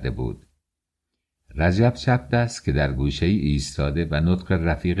جلب کرده بود. رجب چپ دست که در گوشه ایستاده و نطق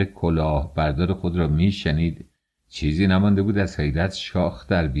رفیق کلاه بردار خود را می شنید، چیزی نمانده بود از حیرت شاخ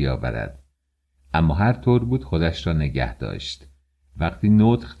در بیاورد. اما هر طور بود خودش را نگه داشت. وقتی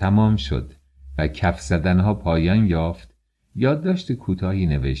نطق تمام شد و کف زدنها پایان یافت، یادداشت کوتاهی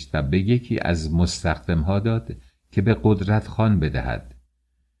نوشت و به یکی از مستخدمها داد که به قدرت خان بدهد.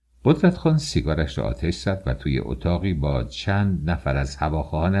 قدرت خان سیگارش را آتش زد و توی اتاقی با چند نفر از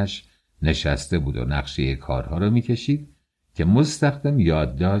هواخواهانش نشسته بود و نقشه کارها را می‌کشید که مستخدم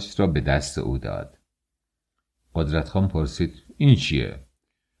یادداشت را به دست او داد. قدرت خان پرسید این چیه؟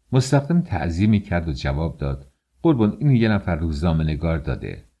 مستخدم تعظیمی کرد و جواب داد قربان این یه نفر روزنامه نگار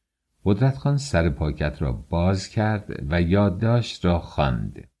داده. قدرت خان سر پاکت را باز کرد و یادداشت را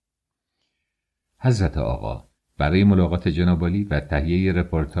خواند. حضرت آقا، برای ملاقات جناب عالی و تهیه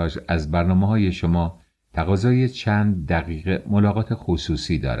رپورتاج از برنامه‌های شما تقاضای چند دقیقه ملاقات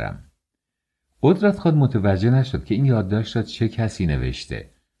خصوصی دارم. قدرت خان متوجه نشد که این یادداشت را چه کسی نوشته.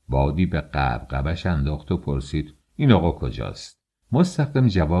 بادی به قبقبش انداخت و پرسید این آقا کجاست؟ مستخدم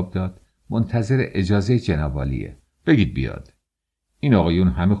جواب داد منتظر اجازه جناب عالیه. بگید بیاد. این آقایون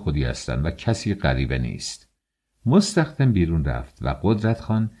همه خودی هستند و کسی غریبه نیست. مستخدم بیرون رفت و قدرت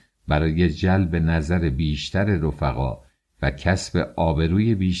خان برای جلب نظر بیشتر رفقا و کسب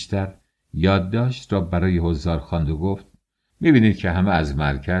آبروی بیشتر یادداشت را برای حضار خواند و گفت می‌بینید که همه از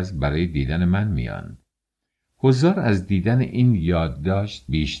مرکز برای دیدن من میان. حضار از دیدن این یادداشت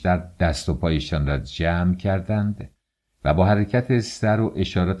بیشتر دست و پایشان را جمع کردند و با حرکت سر و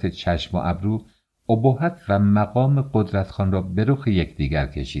اشارات چشم و ابرو ابهت و مقام قدرت خان را به رخ یکدیگر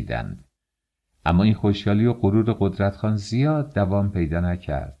کشیدند. اما این خوشحالی و غرور قدرت خان زیاد دوام پیدا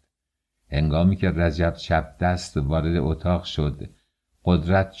نکرد. هنگامی که رجب چپ دست وارد اتاق شد،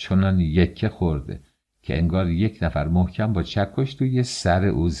 قدرت چنان یکه خورد که انگار یک نفر محکم با چکش توی سر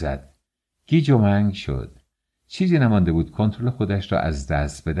او زد. گیج و منگ شد. چیزی نمانده بود کنترل خودش را از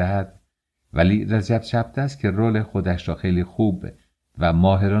دست بدهد، ولی رجب چپ دست که رول خودش را خیلی خوب و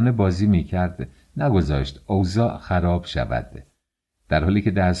ماهرانه بازی میکرد نگذاشت اوضاع خراب شود. در حالی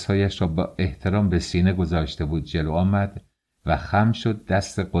که دستهایش را با احترام به سینه گذاشته بود جلو آمد و خم شد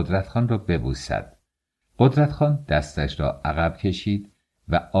دست قدرت خان را ببوسد. قدرت خان دستش را عقب کشید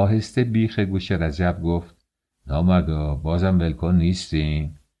و آهسته بیخ گوش رجب گفت نامردا بازم ولکن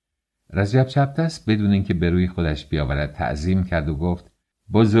نیستین؟ رجب چپ دست بدون اینکه به روی خودش بیاورد تعظیم کرد و گفت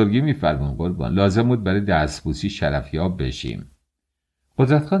بزرگی می‌فرمون قربان، لازم بود برای دستبوسی شرفیاب بشیم.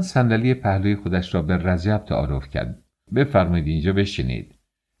 قدرتخان صندلی پهلوی خودش را به رجب تعارف کرد. بفرمایید اینجا بشینید.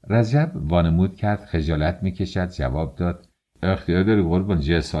 رجب وانمود کرد خجالت میکشد. جواب داد اختیار داری قربان،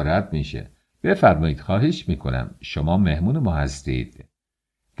 جسارت میشه. بفرمایید، خواهش میکنم، شما مهمون ما هستید.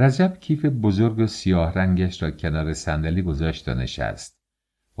 رجب کیف بزرگ و سیاه رنگش را کنار صندلی گذاشت و نشست.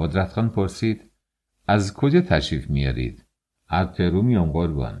 قدرتخان پرسید از کجا تشریف میارید؟ از تهران میام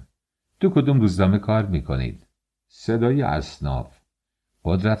قربان. تو کدوم روزنامه کار میکنید؟ صدای اصناف.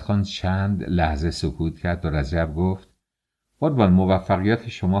 قدرتخان چند لحظه سکوت کرد و رجب گفت قربان، موفقیت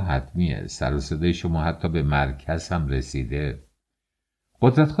شما حتمیه. سر و صدای شما حتی به مرکز هم رسیده.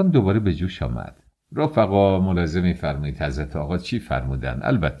 قدرتخان دوباره به جوش آمد. رفقا ملاحظه می‌فرمایید حضرت آقا چی فرمودن؟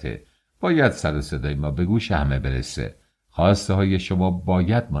 البته باید سر و صدای ما به گوش همه برسه. خواسته های شما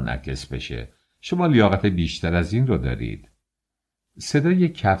باید منعکس بشه. شما لیاقت بیشتر از این رو دارید. صدای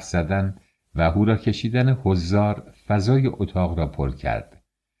کف زدن و هورا کشیدن حضار فضای اتاق را پر کرد.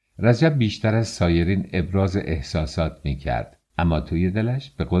 رجب بیشتر از سایرین ابراز احساسات می‌کرد، اما توی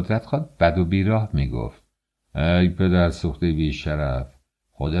دلش به قدرتخان بد و بیراه می‌گفت ای پدر سوخته بی شرف،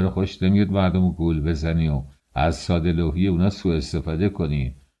 خدا رو خوش نمیاد مردم رو گول بزنی و از ساده لوحی اونا سوء استفاده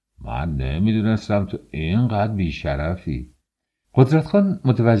کنی. من نمیدونستم تو اینقدر بی شرفی. قدرتخان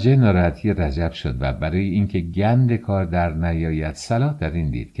متوجه ناراحتی رجب شد و برای اینکه گند کار در نیاید صلاح در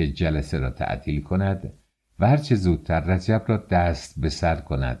این دید که جلسه را تعطیل کند و هرچه زودتر رجب را دست به سر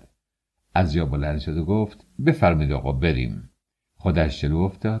کند. از جا بلند شد و گفت بفرمایید آقا بریم. خودش جلو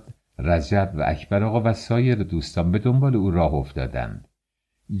افتاد. رجب و اکبر آقا و سایر دوستان به دنبال او راه افتادند.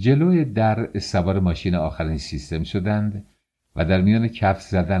 جلوی در سوار ماشین آخرین سیستم شدند و در میان کف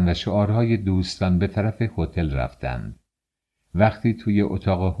زدن و شعارهای دوستان به طرف هتل رفتند. وقتی توی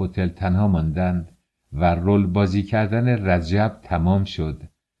اتاق هتل تنها ماندند و رول بازی کردن رجب تمام شد،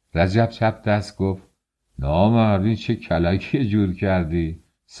 رجب چپ دست گفت نامردین چه کلکی جور کردی؟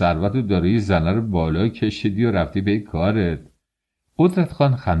 ثروت و دارایی زنه رو بالا کشیدی و رفتی به کارت.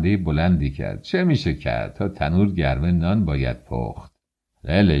 قدرتخان خنده بلندی کرد. چه میشه کرد؟ تا تنور گرمه نان باید پخت.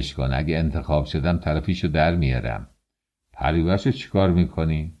 ولش کن، اگه انتخاب شدم طرفیشو در میارم. پریورشو چیکار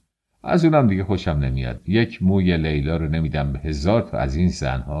میکنی؟ از اونم دیگه خوشم نمیاد. یک موی لیلا رو نمیدم به 1000 تا از این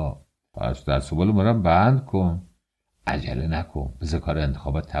زنها. پس دست و بالو مرم بند کن. عجله نکن، بذار کار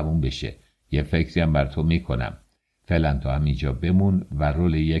انتخابات تموم بشه. یه فکری هم بر تو میکنم. فعلا تو همینجا بمون و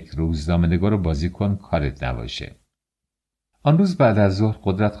رول یک روزنامه‌نگار رو بازی کن، کارت نباشه. آن روز بعد از ظهر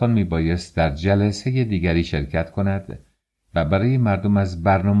قدرتخان میبایست در جلسه دیگری شرکت کند و برای مردم از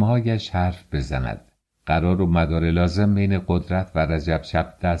برنامه‌هایش حرف بزند. قرار و مدار لازم بین قدرت و رجب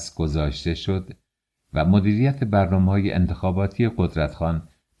چپ دست گذاشته شد و مدیریت برنامه‌های انتخاباتی قدرتخان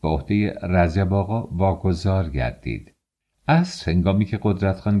به عهده رجب آقا واگذار گردید. عصر هنگامی که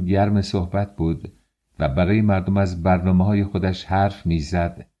قدرتخان گرم صحبت بود و برای مردم از برنامه‌های خودش حرف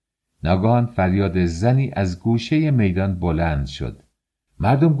میزد، ناگهان فریاد زنی از گوشه میدان بلند شد.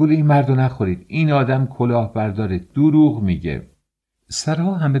 مردم گول این مردو نخورید، این آدم کلاهبرداره، دروغ میگه.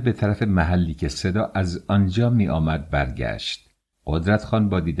 سرها همه به طرف محلی که صدا از آنجا می آمد برگشت. قدرتخان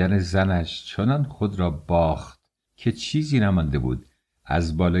با دیدن زنش چنان خود را باخت که چیزی نمانده بود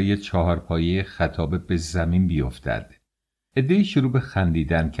از بالای 4 پایه خطابه به زمین بیفتد. عده‌ای شروع به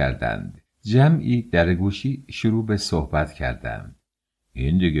خندیدن کردند. جمعی در گوشی شروع به صحبت کردند.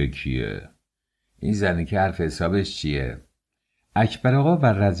 این دیگه کیه؟ این زنی که حرف حسابش چیه؟ اکبر آقا و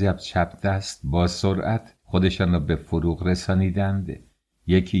رجب چپ دست با سرعت خودشان را به فروغ رسانیدند.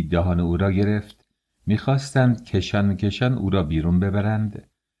 یکی دهان او را گرفت. می‌خواستند کشان او را بیرون ببرند،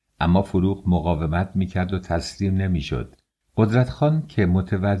 اما فروغ مقاومت می‌کرد و تسلیم نمی‌شد. قدرتخان که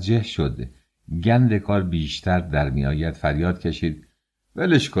متوجه شد گند کار بیشتر در میآید فریاد کشید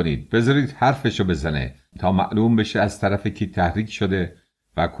ولش کنید، بذارید حرفشو بزنه تا معلوم بشه از طرف کی تحریک شده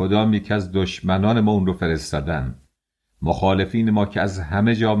و کدام یک از دشمنان ما اون رو فرستادن. مخالفین ما که از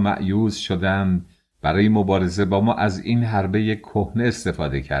همه جا مأیوس شدند برای مبارزه با ما از این حربه کهنه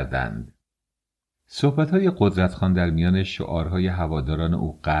استفاده کردند. صحبت‌های قدرتخان در میان شعارهای هواداران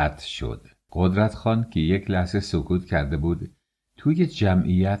او قطع شد. قدرتخان که یک لحظه سکوت کرده بود، توی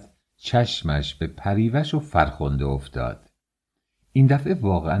جمعیت چشمش به پریوش و فرخنده افتاد. این دفعه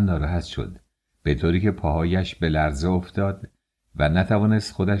واقعا ناراحت شد، به طوری که پاهایش به لرزه افتاد و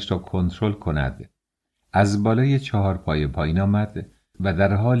نتوانست خودش را کنترل کند. از بالای 4 پایه پایین آمد و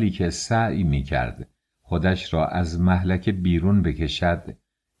در حالی که سعی می‌کرد خودش را از مهلک بیرون بکشد،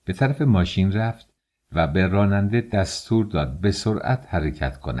 به طرف ماشین رفت و به راننده دستور داد به سرعت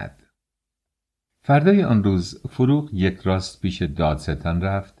حرکت کند. فردای آن روز فروغ یک راست پیش دادستان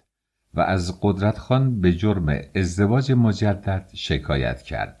رفت و از قدرتخان به جرم ازدواج مجدد شکایت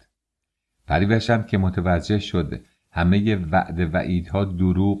کرد. پریوشم که متوجه شد همه وعده وعیدها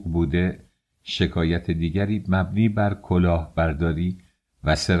دروغ بوده، شکایت دیگری مبنی بر کلاهبرداری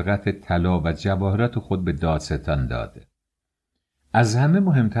و سرقت طلا و جواهرات خود به دادستان داد. از همه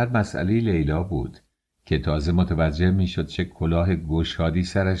مهمتر مسئله لیلا بود که تازه متوجه میشد چه کلاه گشادی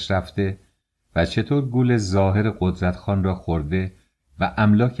سرش رفته و چطور گول ظاهر قدرتخان را خورده و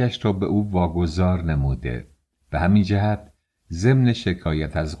املاکش را به او واگذار نموده. به همین جهت ضمن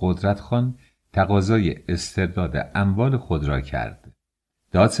شکایت از قدرتخان تقاضای استرداد اموال خود را کرد.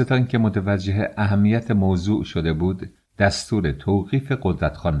 دادستان که متوجه اهمیت موضوع شده بود دستور توقیف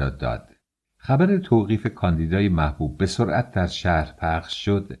قدرتخان را داد. خبر توقیف کاندیدای محبوب به سرعت در شهر پخش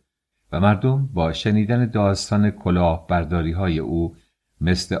شد و مردم با شنیدن داستان کلاهبرداری های او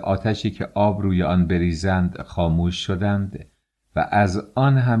مثل آتشی که آب روی آن بریزند خاموش شدند و از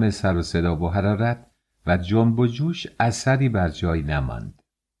آن همه سر و صدا و حرارت و جنب و جوش اثری بر جای نماند.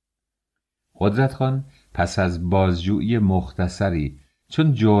 قدرتخان پس از بازجویی مختصری،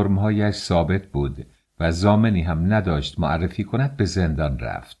 چون جرمهایش ثابت بود و ضامنی هم نداشت معرفی کند، به زندان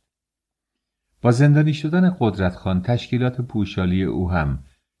رفت. با زندانی شدن قدرتخان تشکیلات پوشالی او هم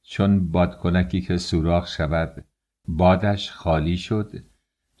چون بادکنکی که سوراخ شود بادش خالی شد.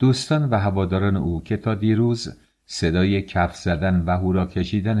 دوستان و هواداران او که تا دیروز صدای کف زدن و هورا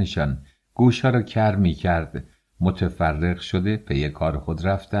کشیدنشان گوشها را کر می کرد متفرق شده پی کار خود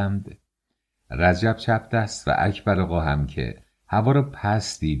رفتند. رجب چپ دست و اکبر آقا هم که هوا را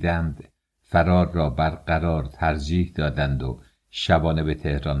پس دیدند فرار را برقرار ترجیح دادند و شبانه به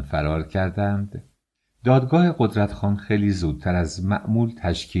تهران فرار کردند. دادگاه قدرتخان خیلی زودتر از معمول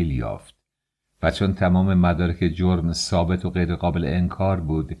تشکیل یافت و چون تمام مدارک جرم ثابت و غیر قابل انکار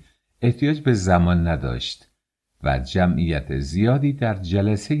بود احتیاج به زمان نداشت و جمعیت زیادی در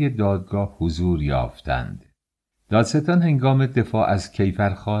جلسه دادگاه حضور یافتند. دادستان هنگام دفاع از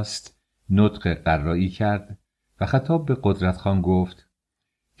کیفرخواست نطق قرایی کرد و خطاب به قدرتخان گفت: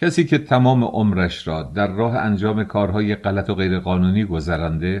 کسی که تمام عمرش را در راه انجام کارهای غلط و غیرقانونی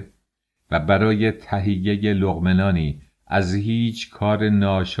گذرانده و برای تهیه لقمه از هیچ کار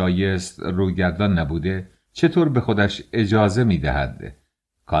ناشایست روگردان نبوده، چطور به خودش اجازه می‌دهد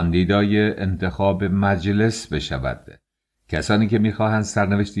کاندیدای انتخاب مجلس بشود؟ کسانی که می‌خواهند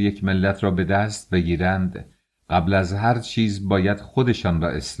سرنوشت یک ملت را به دست بگیرند قبل از هر چیز باید خودشان را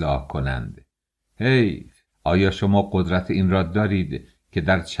اصلاح کنند. آیا شما قدرت این را دارید که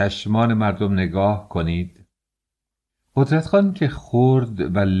در چشمان مردم نگاه کنید؟ قدرتخان که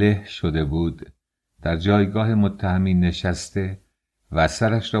خرد و له شده بود در جایگاه متهمین نشسته و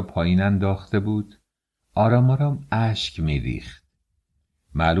سرش را پایین انداخته بود آرام آرام اشک می‌ریخت.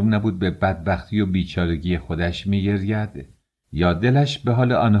 معلوم نبود به بدبختی و بیچارگی خودش می‌گرید یا دلش به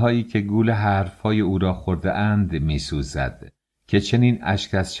حال آنهایی که گول حرفهای او را خورده اند می‌سوزد که چنین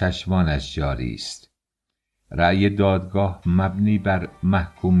اشک از چشمانش جاری است. رأی دادگاه مبنی بر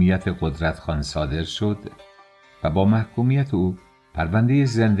محکومیت قدرتخان صادر شد و با محکومیت او پرونده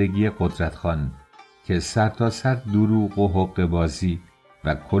زندگی قدرتخان که سرتاسر دروغ و حقه‌بازی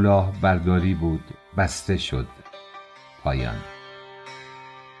و کلاهبرداری بود بسته شد. پایان.